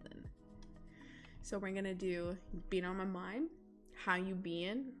something. So we're gonna do been on my mind. How you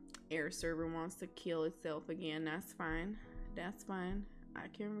been? Air server wants to kill itself again. That's fine. That's fine. I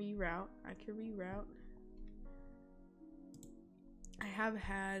can reroute. I have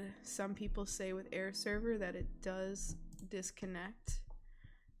had some people say with air server that it does disconnect,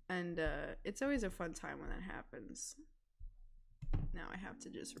 and it's always a fun time when that happens. Now I have to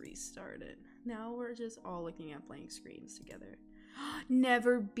just restart it. Now we're just all looking at blank screens together.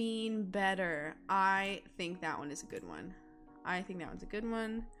 Never been better. I think that one is a good one.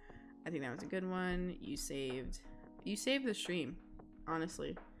 You saved the stream,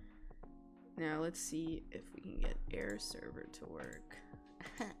 honestly. Now let's see if we can get air server to work.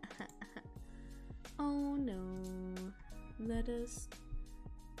 Oh no.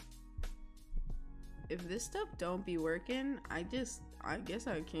 If this stuff don't be working, I guess I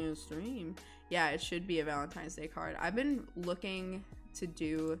can't stream. Yeah, it should be a Valentine's Day card. I've been looking to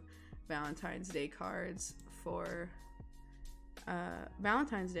do Valentine's Day cards for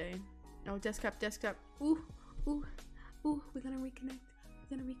Valentine's Day. Oh, desktop. Ooh, we're gonna reconnect.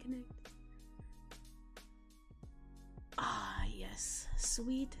 Ah, yes.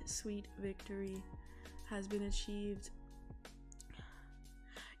 Sweet victory has been achieved.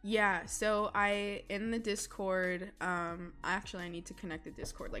 Yeah, so in the Discord, actually I need to connect the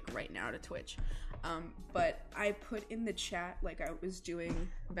Discord like right now to Twitch. But I put in the chat like I was doing,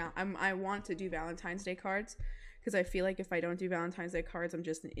 I want to do Valentine's Day cards because I feel like if I don't do Valentine's Day cards, I'm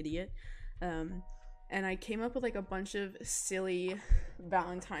just an idiot. And I came up with like a bunch of silly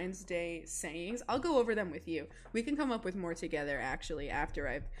Valentine's Day sayings. I'll go over them with you. We can come up with more together actually after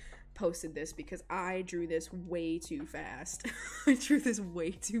I've posted this because I drew this way too fast.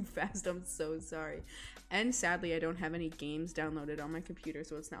 I'm so sorry. And sadly, I don't have any games downloaded on my computer,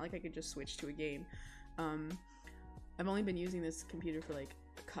 so it's not like I could just switch to a game. I've only been using this computer for like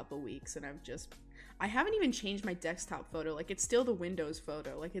a couple weeks, and I haven't even changed my desktop photo. Like, it's still the Windows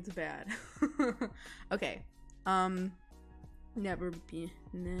photo. Like, it's bad. Okay. Never been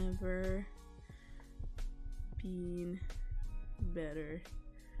better.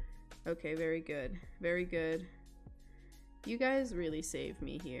 Okay, very good. You guys really saved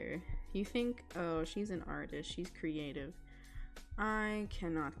me here. You think, oh, she's an artist, she's creative. I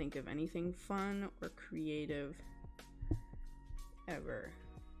cannot think of anything fun or creative ever.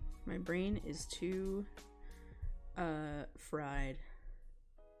 My brain is too fried.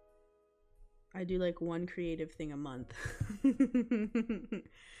 I do like one creative thing a month.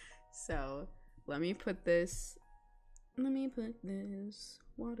 So let me put this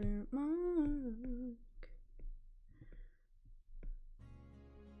watermark.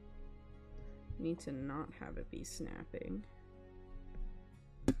 Need to not have it be snapping.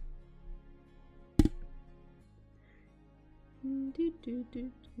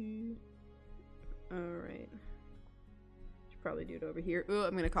 Alright. Should probably do it over here. Oh,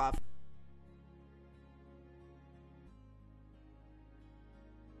 I'm gonna cough.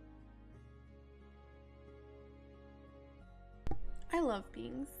 I love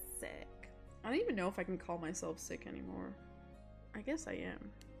being sick. I don't even know if I can call myself sick anymore. I guess I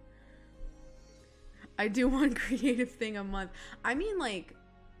am. I do one creative thing a month. I mean, like,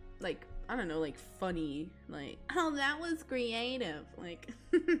 like, I don't know, like funny, like, oh, that was creative. Like,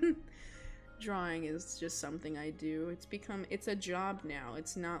 drawing is just something I do. It's a job now.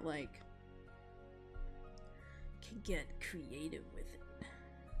 It's not like, can get creative with it.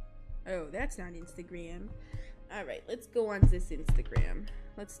 Oh, that's not Instagram. All right, let's go on this Instagram.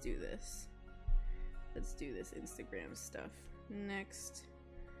 Let's do this. Let's do this Instagram stuff. Next.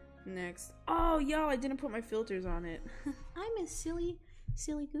 Oh, y'all, I didn't put my filters on it. I'm a silly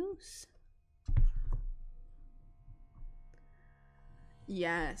goose.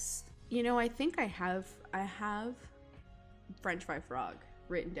 Yes. You know, I think I have French fry frog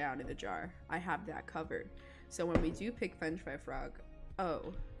written down in the jar. I have that covered. So when we do pick French fry frog,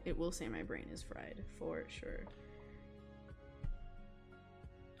 oh, it will say my brain is fried for sure.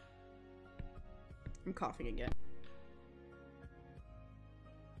 I'm coughing again.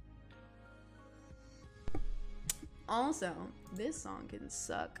 Also, this song can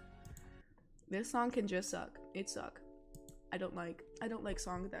suck. This song can just suck. It suck. I don't like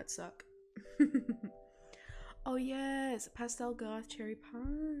songs that suck. Oh yes, pastel goth cherry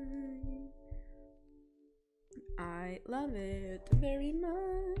pie. I love it very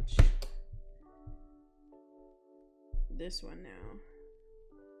much. This one now.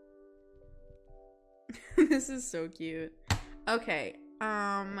 This is so cute. Okay,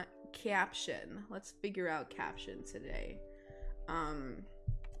 caption. Let's figure out caption today.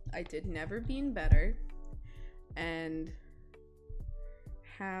 I did never been better, and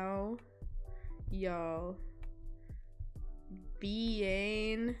how y'all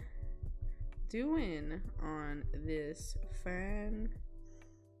being doing on this fine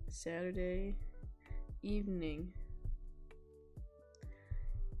Saturday evening?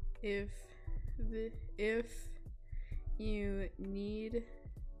 If you need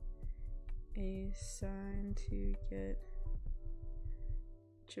a sign to get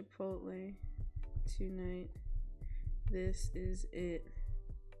Chipotle tonight, this is it.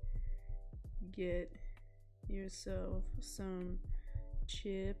 Get yourself some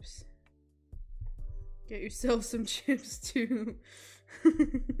chips. Get yourself some chips too.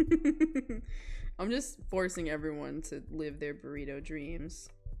 I'm just forcing everyone to live their burrito dreams.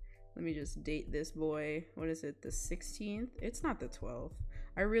 Let me just date this boy. What is it? The 16th? It's not the 12th.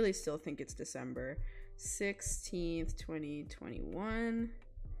 I really still think it's December 16th, 2021.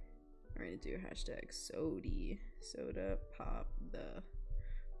 I'm gonna do hashtag SODI. Soda pop the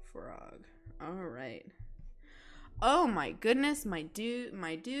frog. All right. Oh my goodness, my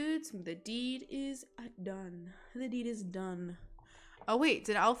dudes, the deed is done. The deed is done. Oh wait,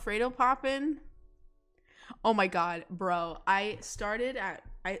 did Alfredo pop in? Oh my god, bro. I started at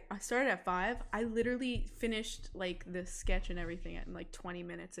 5. I literally finished like the sketch and everything at like 20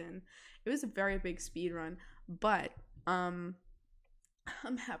 minutes in. It was a very big speed run, but I'm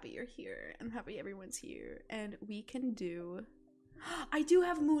happy you're here. I'm happy everyone's here and we can do I do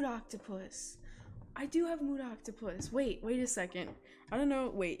have Mood Octopus. Wait a second. I don't know.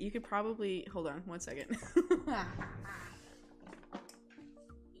 Wait, you could probably hold on 1 second.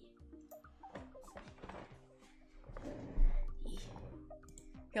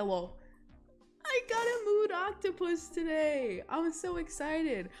 Hello. I got a Mood Octopus today. I was so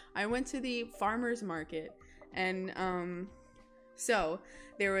excited. I went to the farmer's market and so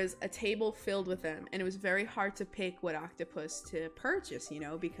there was a table filled with them and it was very hard to pick what octopus to purchase, you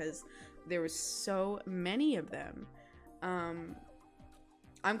know, because there was so many of them. I'm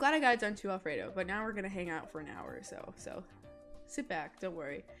glad I got it done to Alfredo, but now we're gonna hang out for an hour or so. So sit back, don't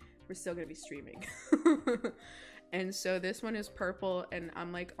worry. We're still gonna be streaming. And so this one is purple and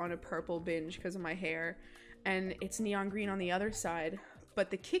I'm like on a purple binge because of my hair, and it's neon green on the other side. But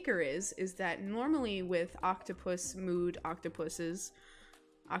the kicker is that normally with octopus mood octopuses,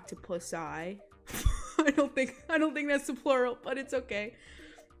 octopusi, I don't think that's the plural, but it's okay.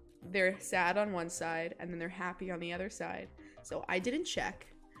 They're sad on one side and then they're happy on the other side. So I didn't check,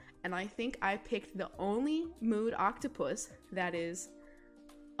 and I think I picked the only mood octopus that is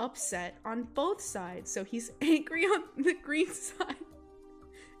upset on both sides. So he's angry on the green side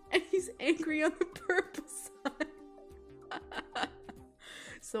and he's angry on the purple side.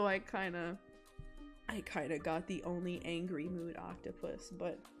 So I kind of got the only angry mood octopus,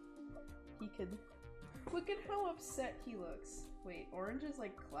 but he could look at how upset he looks. Wait, orange is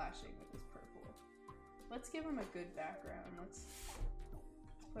like clashing with this purple. Let's give him a good background. Let's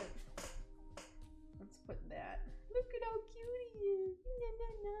put that. Look at how cute he is.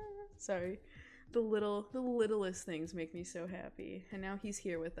 Sorry. The littlest things make me so happy. And now he's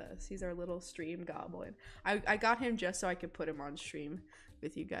here with us. He's our little stream goblin. I got him just so I could put him on stream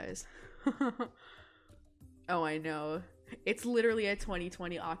with you guys. Oh, I know. It's literally a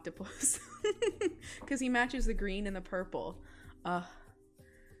 2020 octopus. Because he matches the green and the purple. I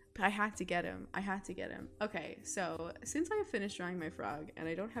had to get him. Okay, so since I finished drawing my frog and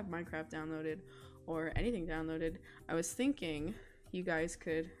I don't have Minecraft downloaded or anything downloaded, I was thinking you guys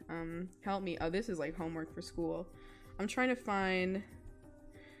could help me. Oh, this is like homework for school. I'm trying to find...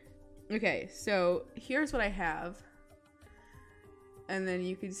 Okay, so here's what I have. And then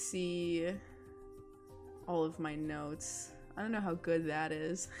you can see all of my notes. I don't know how good that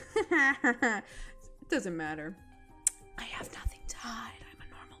is. It doesn't matter. I have nothing to hide. I'm a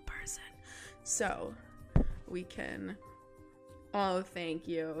normal person. So, we can... Oh, thank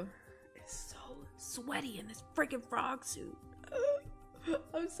you. It's so sweaty in this freaking frog suit.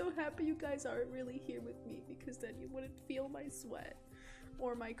 I'm so happy you guys aren't really here with me because then you wouldn't feel my sweat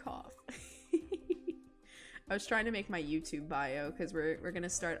or my cough. I was trying to make my YouTube bio because we're gonna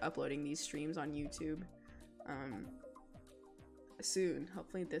start uploading these streams on YouTube soon,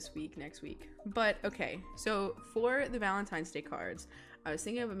 hopefully this week, next week. But okay, so for the Valentine's Day cards, I was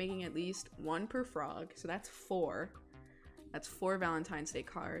thinking of making at least one per frog, so that's 4. That's 4 Valentine's Day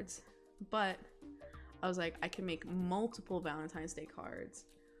cards. But I was like, I can make multiple Valentine's Day cards.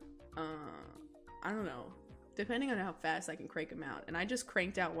 I don't know, depending on how fast I can crank them out. And I just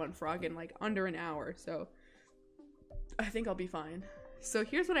cranked out one frog in like under an hour, so I think I'll be fine. So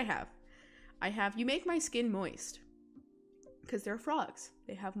here's what I have. I have, you make my skin moist. Because they're frogs.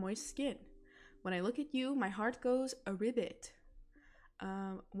 They have moist skin. When I look at you, my heart goes a ribbit.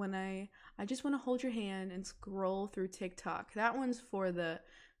 When I just want to hold your hand and scroll through TikTok. That one's for the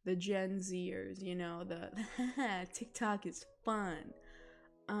Gen Zers, you know, the TikTok is fun.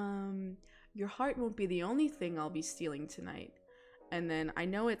 Your heart won't be the only thing I'll be stealing tonight. And then I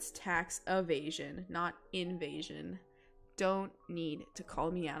know it's tax evasion, not invasion. Don't need to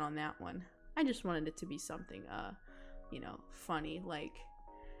call me out on that one. I just wanted it to be something, you know, funny, like,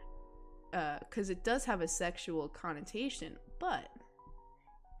 because it does have a sexual connotation, but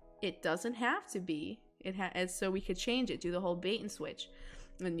it doesn't have to be. So we could change it, do the whole bait and switch.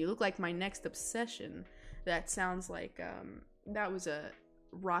 And you look like my next obsession. That sounds like, that was a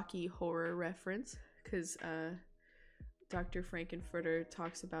Rocky Horror reference, because, Dr. Frankenfurter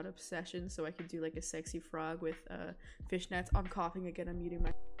talks about obsession, so I could do like a sexy frog with fishnets. I'm coughing again, I'm muting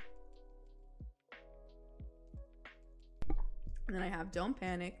my... And then I have don't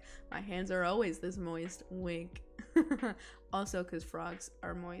panic, my hands are always this moist, wink. Also because frogs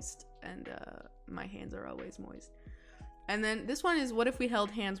are moist and my hands are always moist. And then this one is what if we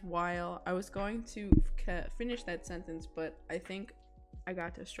held hands while... I was going to finish that sentence, but I think I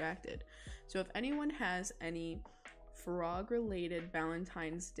got distracted. So if anyone has any frog related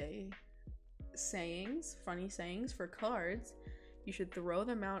Valentine's Day sayings, funny sayings for cards, you should throw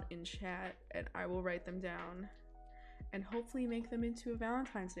them out in chat and I will write them down and hopefully make them into a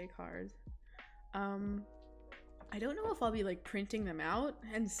Valentine's Day card. I don't know if I'll be like printing them out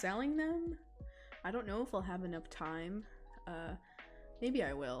and selling them. I don't know if I'll have enough time. Maybe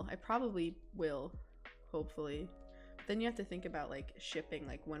I will. I probably will, hopefully. But then you have to think about like shipping,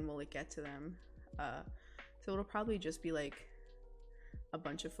 like when will it get to them? So it'll probably just be like a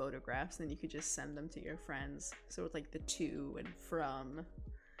bunch of photographs, and you could just send them to your friends. So it's like the to and from.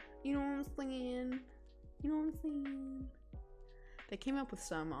 You know what I'm saying? You know what I'm saying? They came up with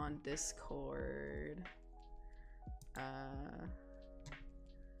some on Discord.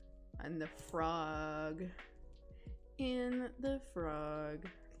 And the frog. In the frog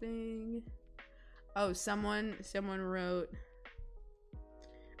thing. Oh, someone wrote.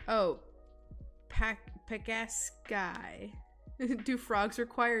 Oh, Pegasky. Do frogs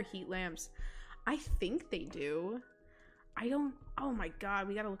require heat lamps? I think they do. I don't... Oh my god,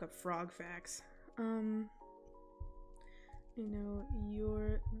 we gotta look up frog facts. You know,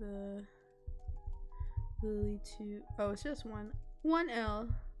 you're the lily to... Oh, it's just one L.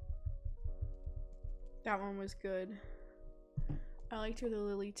 That one was good. I liked her the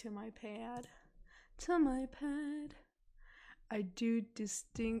lily to my pad. To my pad. I do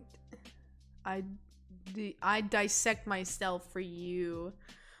distinct... I dissect myself for you.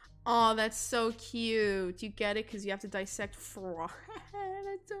 Oh, that's so cute. You get it? Because you have to dissect frog.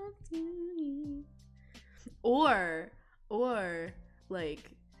 Or,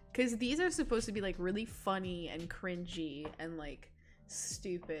 like, because these are supposed to be, like, really funny and cringy and, like,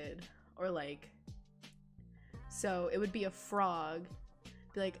 stupid. Or, like, so it would be a frog.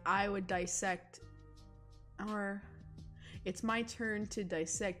 Be like, I would dissect, or it's my turn to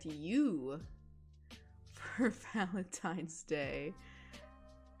dissect you for Valentine's Day.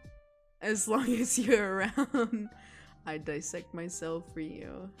 As long as you're around, I dissect myself for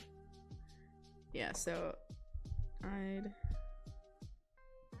you. Yeah, so I'd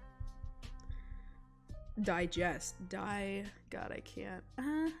digest. God, I can't.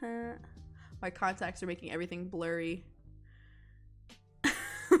 My contacts are making everything blurry.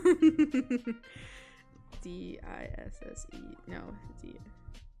 D-I-S-S-E. No, D.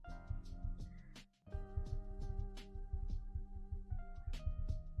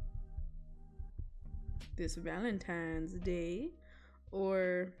 This Valentine's Day,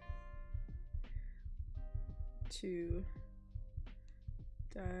 or to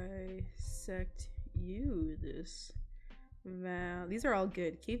dissect you this these are all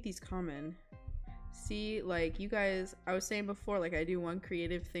good. Keep these coming. See, like, you guys, I was saying before, like, I do one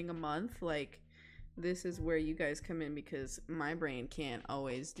creative thing a month. Like, this is where you guys come in because my brain can't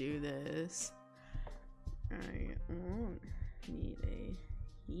always do this. I won't need a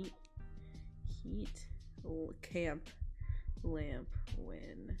heat camp lamp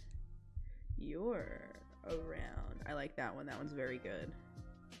when you're around. I like that one. That one's very good.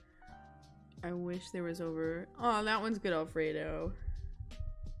 I wish there was over... Oh, that one's good, Alfredo.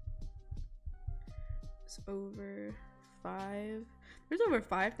 It's over 5... There's over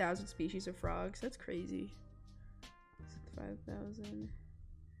 5,000 species of frogs. That's crazy. 5,000...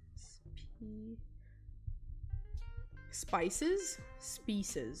 Spices?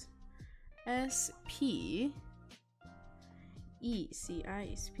 Species. S-P-E-C-I,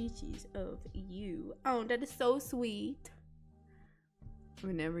 species of you. Oh, that is so sweet.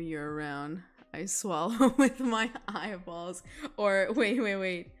 Whenever you're around, I swallow with my eyeballs. Or,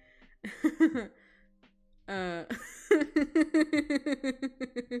 wait.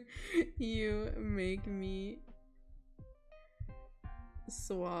 You make me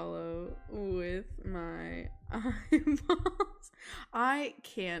swallow with my eyeballs. I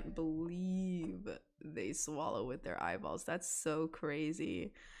can't believe they swallow with their eyeballs. That's so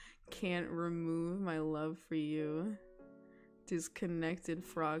crazy. Can't remove my love for you. Disconnected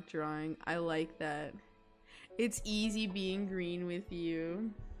frog drawing. I like that. It's easy being green with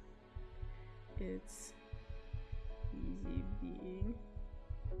you. It's easy being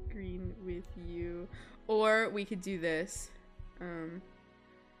green with you. Or we could do this.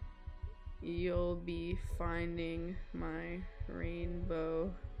 You'll be finding my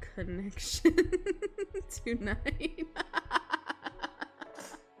rainbow connection tonight.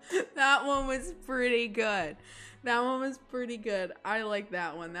 That one was pretty good. That one was pretty good. I like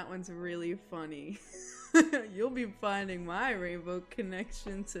that one. That one's really funny. You'll be finding my rainbow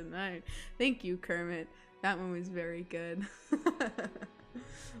connection tonight. Thank you, Kermit. That one was very good.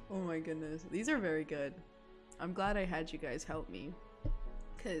 Oh my goodness. These are very good. I'm glad I had you guys help me,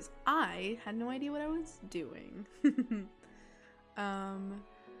 because I had no idea what I was doing.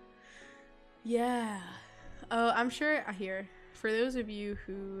 Yeah. Oh, I'm sure here, for those of you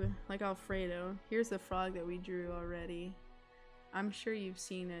who like Alfredo, here's the frog that we drew already. I'm sure you've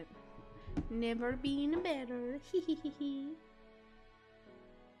seen it. Never been better.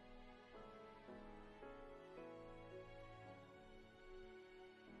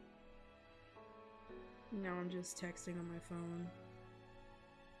 Now I'm just texting on my phone.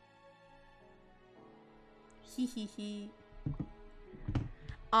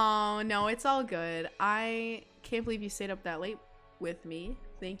 Oh, no, it's all good. I can't believe you stayed up that late with me.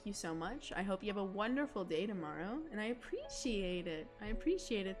 Thank you so much. I hope you have a wonderful day tomorrow, and I appreciate it.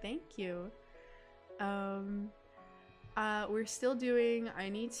 Thank you. We're still doing... I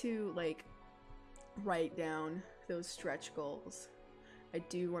need to, like, write down those stretch goals. I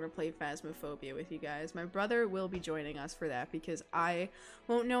do want to play Phasmophobia with you guys. My brother will be joining us for that because I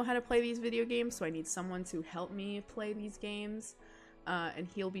won't know how to play these video games, so I need someone to help me play these games, and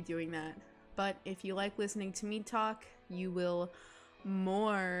he'll be doing that. But if you like listening to me talk, you will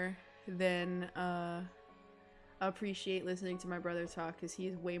more than appreciate listening to my brother talk, because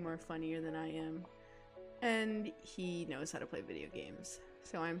he's way more funnier than I am. And he knows how to play video games.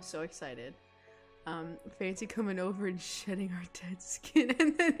 So I'm so excited. Fancy coming over and shedding our dead skin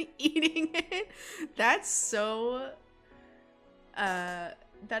and then eating it. That's so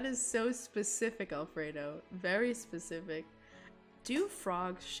that is so specific, Alfredo. Very specific. Do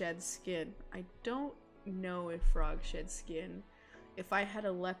frogs shed skin? I don't know if frogs shed skin. If I had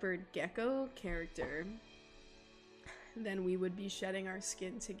a leopard gecko character, then we would be shedding our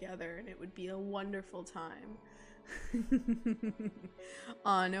skin together and it would be a wonderful time.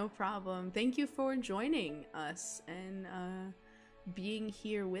 Aw, no problem. Thank you for joining us and being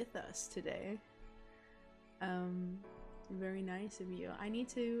here with us today. Very nice of you. I need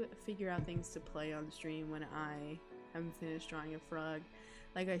to figure out things to play on stream when I am finished drawing a frog.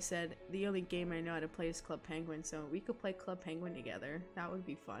 Like I said, the only game I know how to play is Club Penguin, so we could play Club Penguin together. That would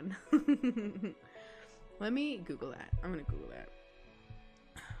be fun. Let me Google that. I'm gonna Google that.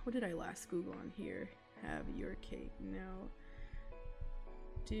 What did I last Google on here? Have your cake. No.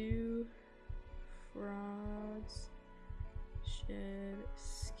 Do frogs shed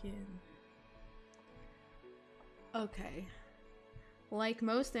skin? Okay. Like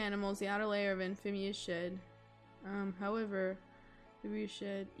most animals, the outer layer of amphibians shed. However, amphibians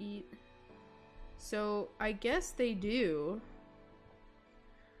shed eat. So I guess they do.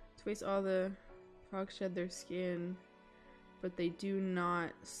 To waste all the frogs shed their skin, but they do not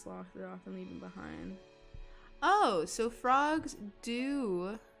slough it off and leave them behind. Oh, so frogs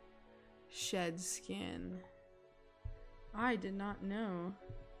do shed skin. I did not know.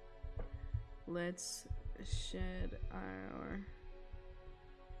 Let's shed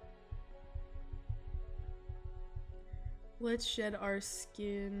our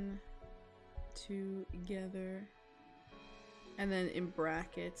skin together. And then in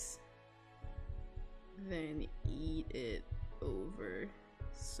brackets, then eat it over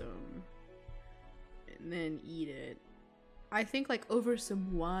some, and then eat it. I think like over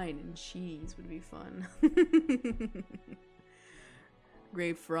some wine and cheese would be fun.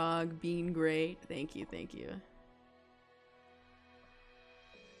 Grape frog, bean great. Thank you, thank you.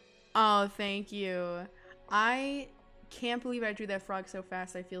 Oh, thank you. I can't believe I drew that frog so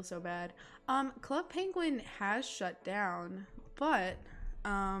fast. I feel so bad. Club Penguin has shut down, but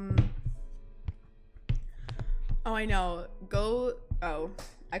oh, I know. Oh,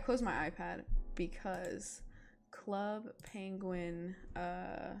 I closed my iPad because Club Penguin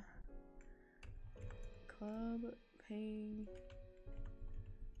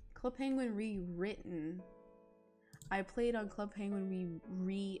Rewritten. I played on Club Penguin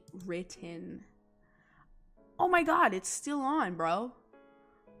Rewritten. Oh my god, it's still on, bro.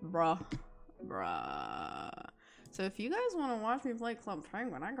 Bruh. So if you guys want to watch me play Club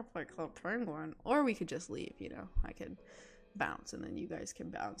Penguin, I could play Club Penguin. Or we could just leave, you know. I could bounce and then you guys can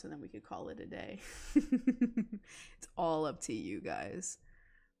bounce and then we could call it a day. It's all up to you guys.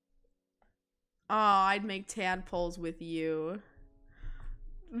 Oh, I'd make tadpoles with you.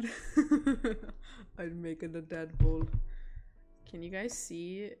 I'd make it a tadpole. Can you guys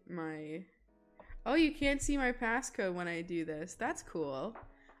see my... Oh, you can't see my passcode when I do this. That's cool.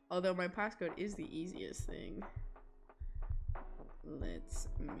 Although my passcode is the easiest thing. Let's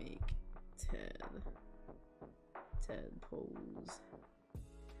make tadpoles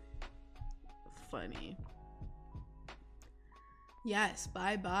funny. Yes,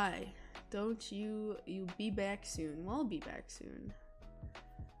 bye. Don't you be back soon. We'll be back soon.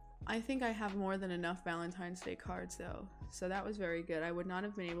 I think I have more than enough Valentine's Day cards though. So that was very good. I would not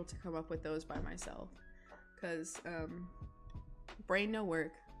have been able to come up with those by myself. Cause brain no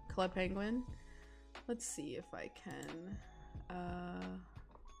work. Club Penguin. Let's see if I can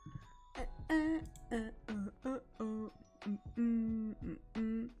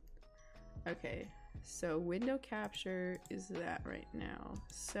okay, so window capture is that right now.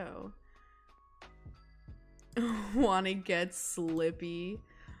 So wanna get slippy.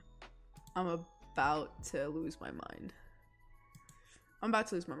 I'm about to lose my mind.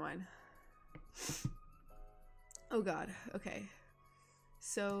 Oh god, okay.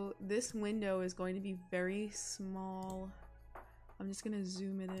 So this window is going to be very small. I'm just gonna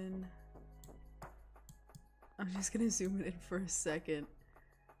zoom it in. For a second.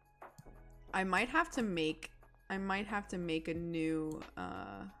 I might have to make a new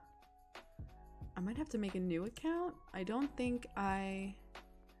account. I don't think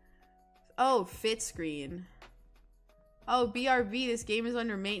oh, fit screen. Oh, BRB, this game is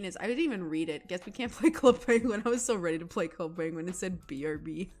under maintenance. I didn't even read it. Guess we can't play Club Penguin. I was so ready to play Club Penguin. It said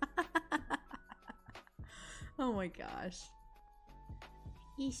BRB. Oh my gosh.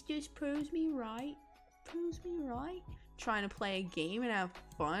 It just proves me right. Trying to play a game and have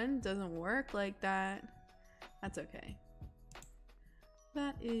fun doesn't work like that. That's okay.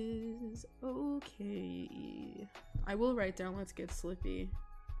 That is okay. I will write down let's get slippy.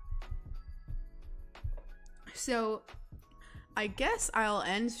 So I guess I'll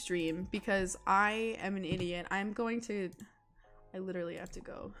end stream because I am an idiot. I literally have to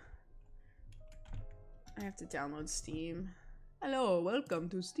go. I have to download Steam. Hello, welcome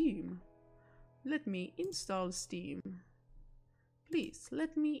to Steam. Let me install Steam. Please,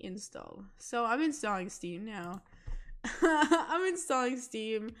 let me install. So I'm installing Steam now. I'm installing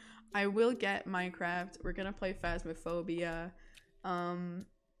Steam. I will get Minecraft. We're gonna play Phasmophobia. I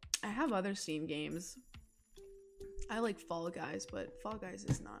have other Steam games. I like Fall Guys, but Fall Guys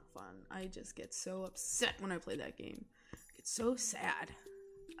is not fun. I just get so upset when I play that game. It's so sad.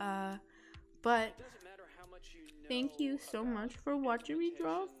 But thank you so much for watching me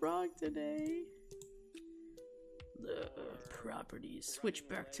draw a frog today. Properties. Switch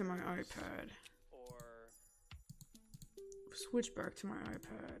back to my iPad. Switch back to my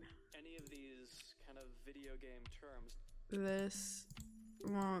iPad. Any of these kind of video game terms. This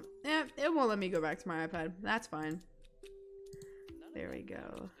won't. Yeah, it won't let me go back to my iPad. That's fine. There we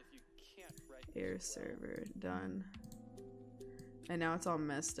go. Air server done. And now it's all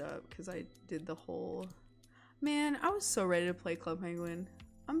messed up because I did the whole. Man, I was so ready to play Club Penguin.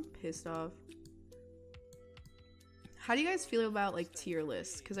 I'm pissed off. How do you guys feel about like tier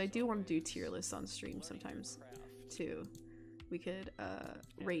lists? Because I do want to do tier lists on stream sometimes too. We could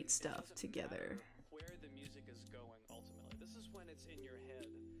rate stuff together. Where the music is going ultimately. This is when it's in your head.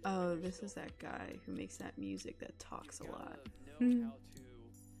 Oh, this is that guy who makes that music that talks a lot.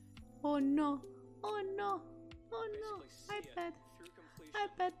 Oh no! Oh no! Oh no! iPad!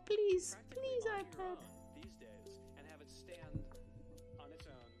 iPad, please! Please, iPad! These days and have it stand on its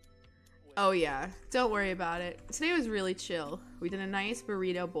own. Oh yeah, don't worry about it. Today was really chill. We did a nice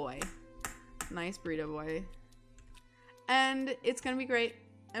burrito boy. Nice burrito boy. And it's gonna be great.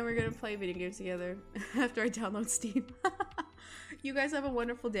 And we're gonna play video games together after I download Steam. You guys have a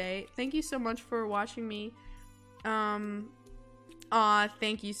wonderful day. Thank you so much for watching me. Thank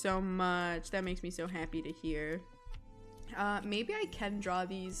you so much. That makes me so happy to hear. Maybe I can draw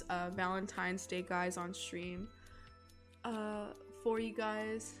these Valentine's Day guys on stream for you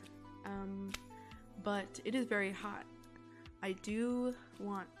guys. But it is very hot. I do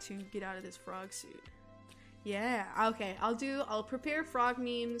want to get out of this frog suit. Yeah, okay, I'll prepare frog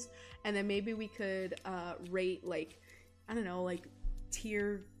memes, and then maybe we could rate, like, I don't know, like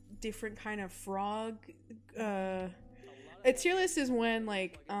tier different kind of frog. A tier list is when,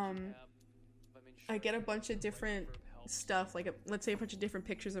 like, I get a bunch of different stuff, like let's say a bunch of different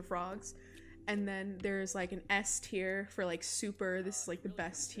pictures of frogs, and then there's like an S tier for like super. This is like the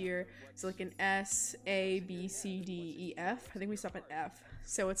best tier, so like an S, A, B, C, D, E, F. I think we stop at F,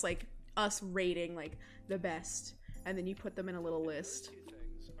 so it's like us rating like the best, and then you put them in a little list.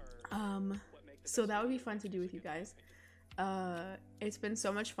 So that would be fun to do with you guys. It's been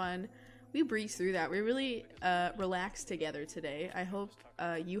so much fun. We breezed through that. We really relaxed together today. I hope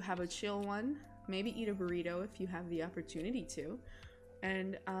you have a chill one. Maybe eat a burrito if you have the opportunity to.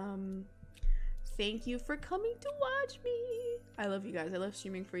 And thank you for coming to watch me. I love you guys. I love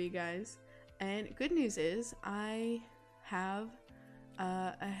streaming for you guys. And good news is I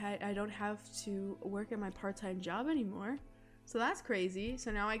don't have to work at my part-time job anymore. So that's crazy.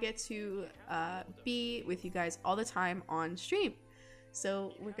 So now I get to be with you guys all the time on stream.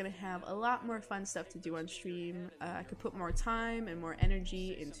 So we're gonna have a lot more fun stuff to do on stream. I could put more time and more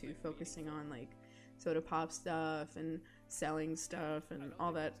energy into focusing on like soda pop stuff and selling stuff and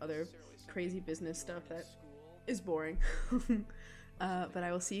all that other crazy business stuff that is boring. But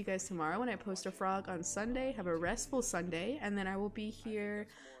I will see you guys tomorrow when I post a frog on Sunday. Have a restful Sunday, and then I will be here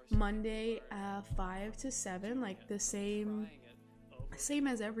Monday 5 to 7, like the same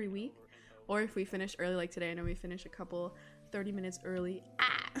as every week. Or if we finish early like today, I know we finish a couple 30 minutes early.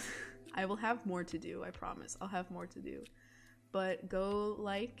 I will have more to do, I promise. I'll have more to do. But go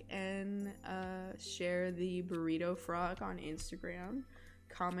like and share the burrito frog on Instagram.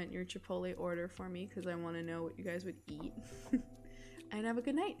 Comment your Chipotle order for me because I want to know what you guys would eat. And have a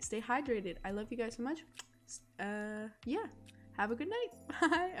good night. Stay hydrated. I love you guys so much. Yeah. Have a good night.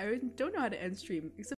 Bye. I don't know how to end stream except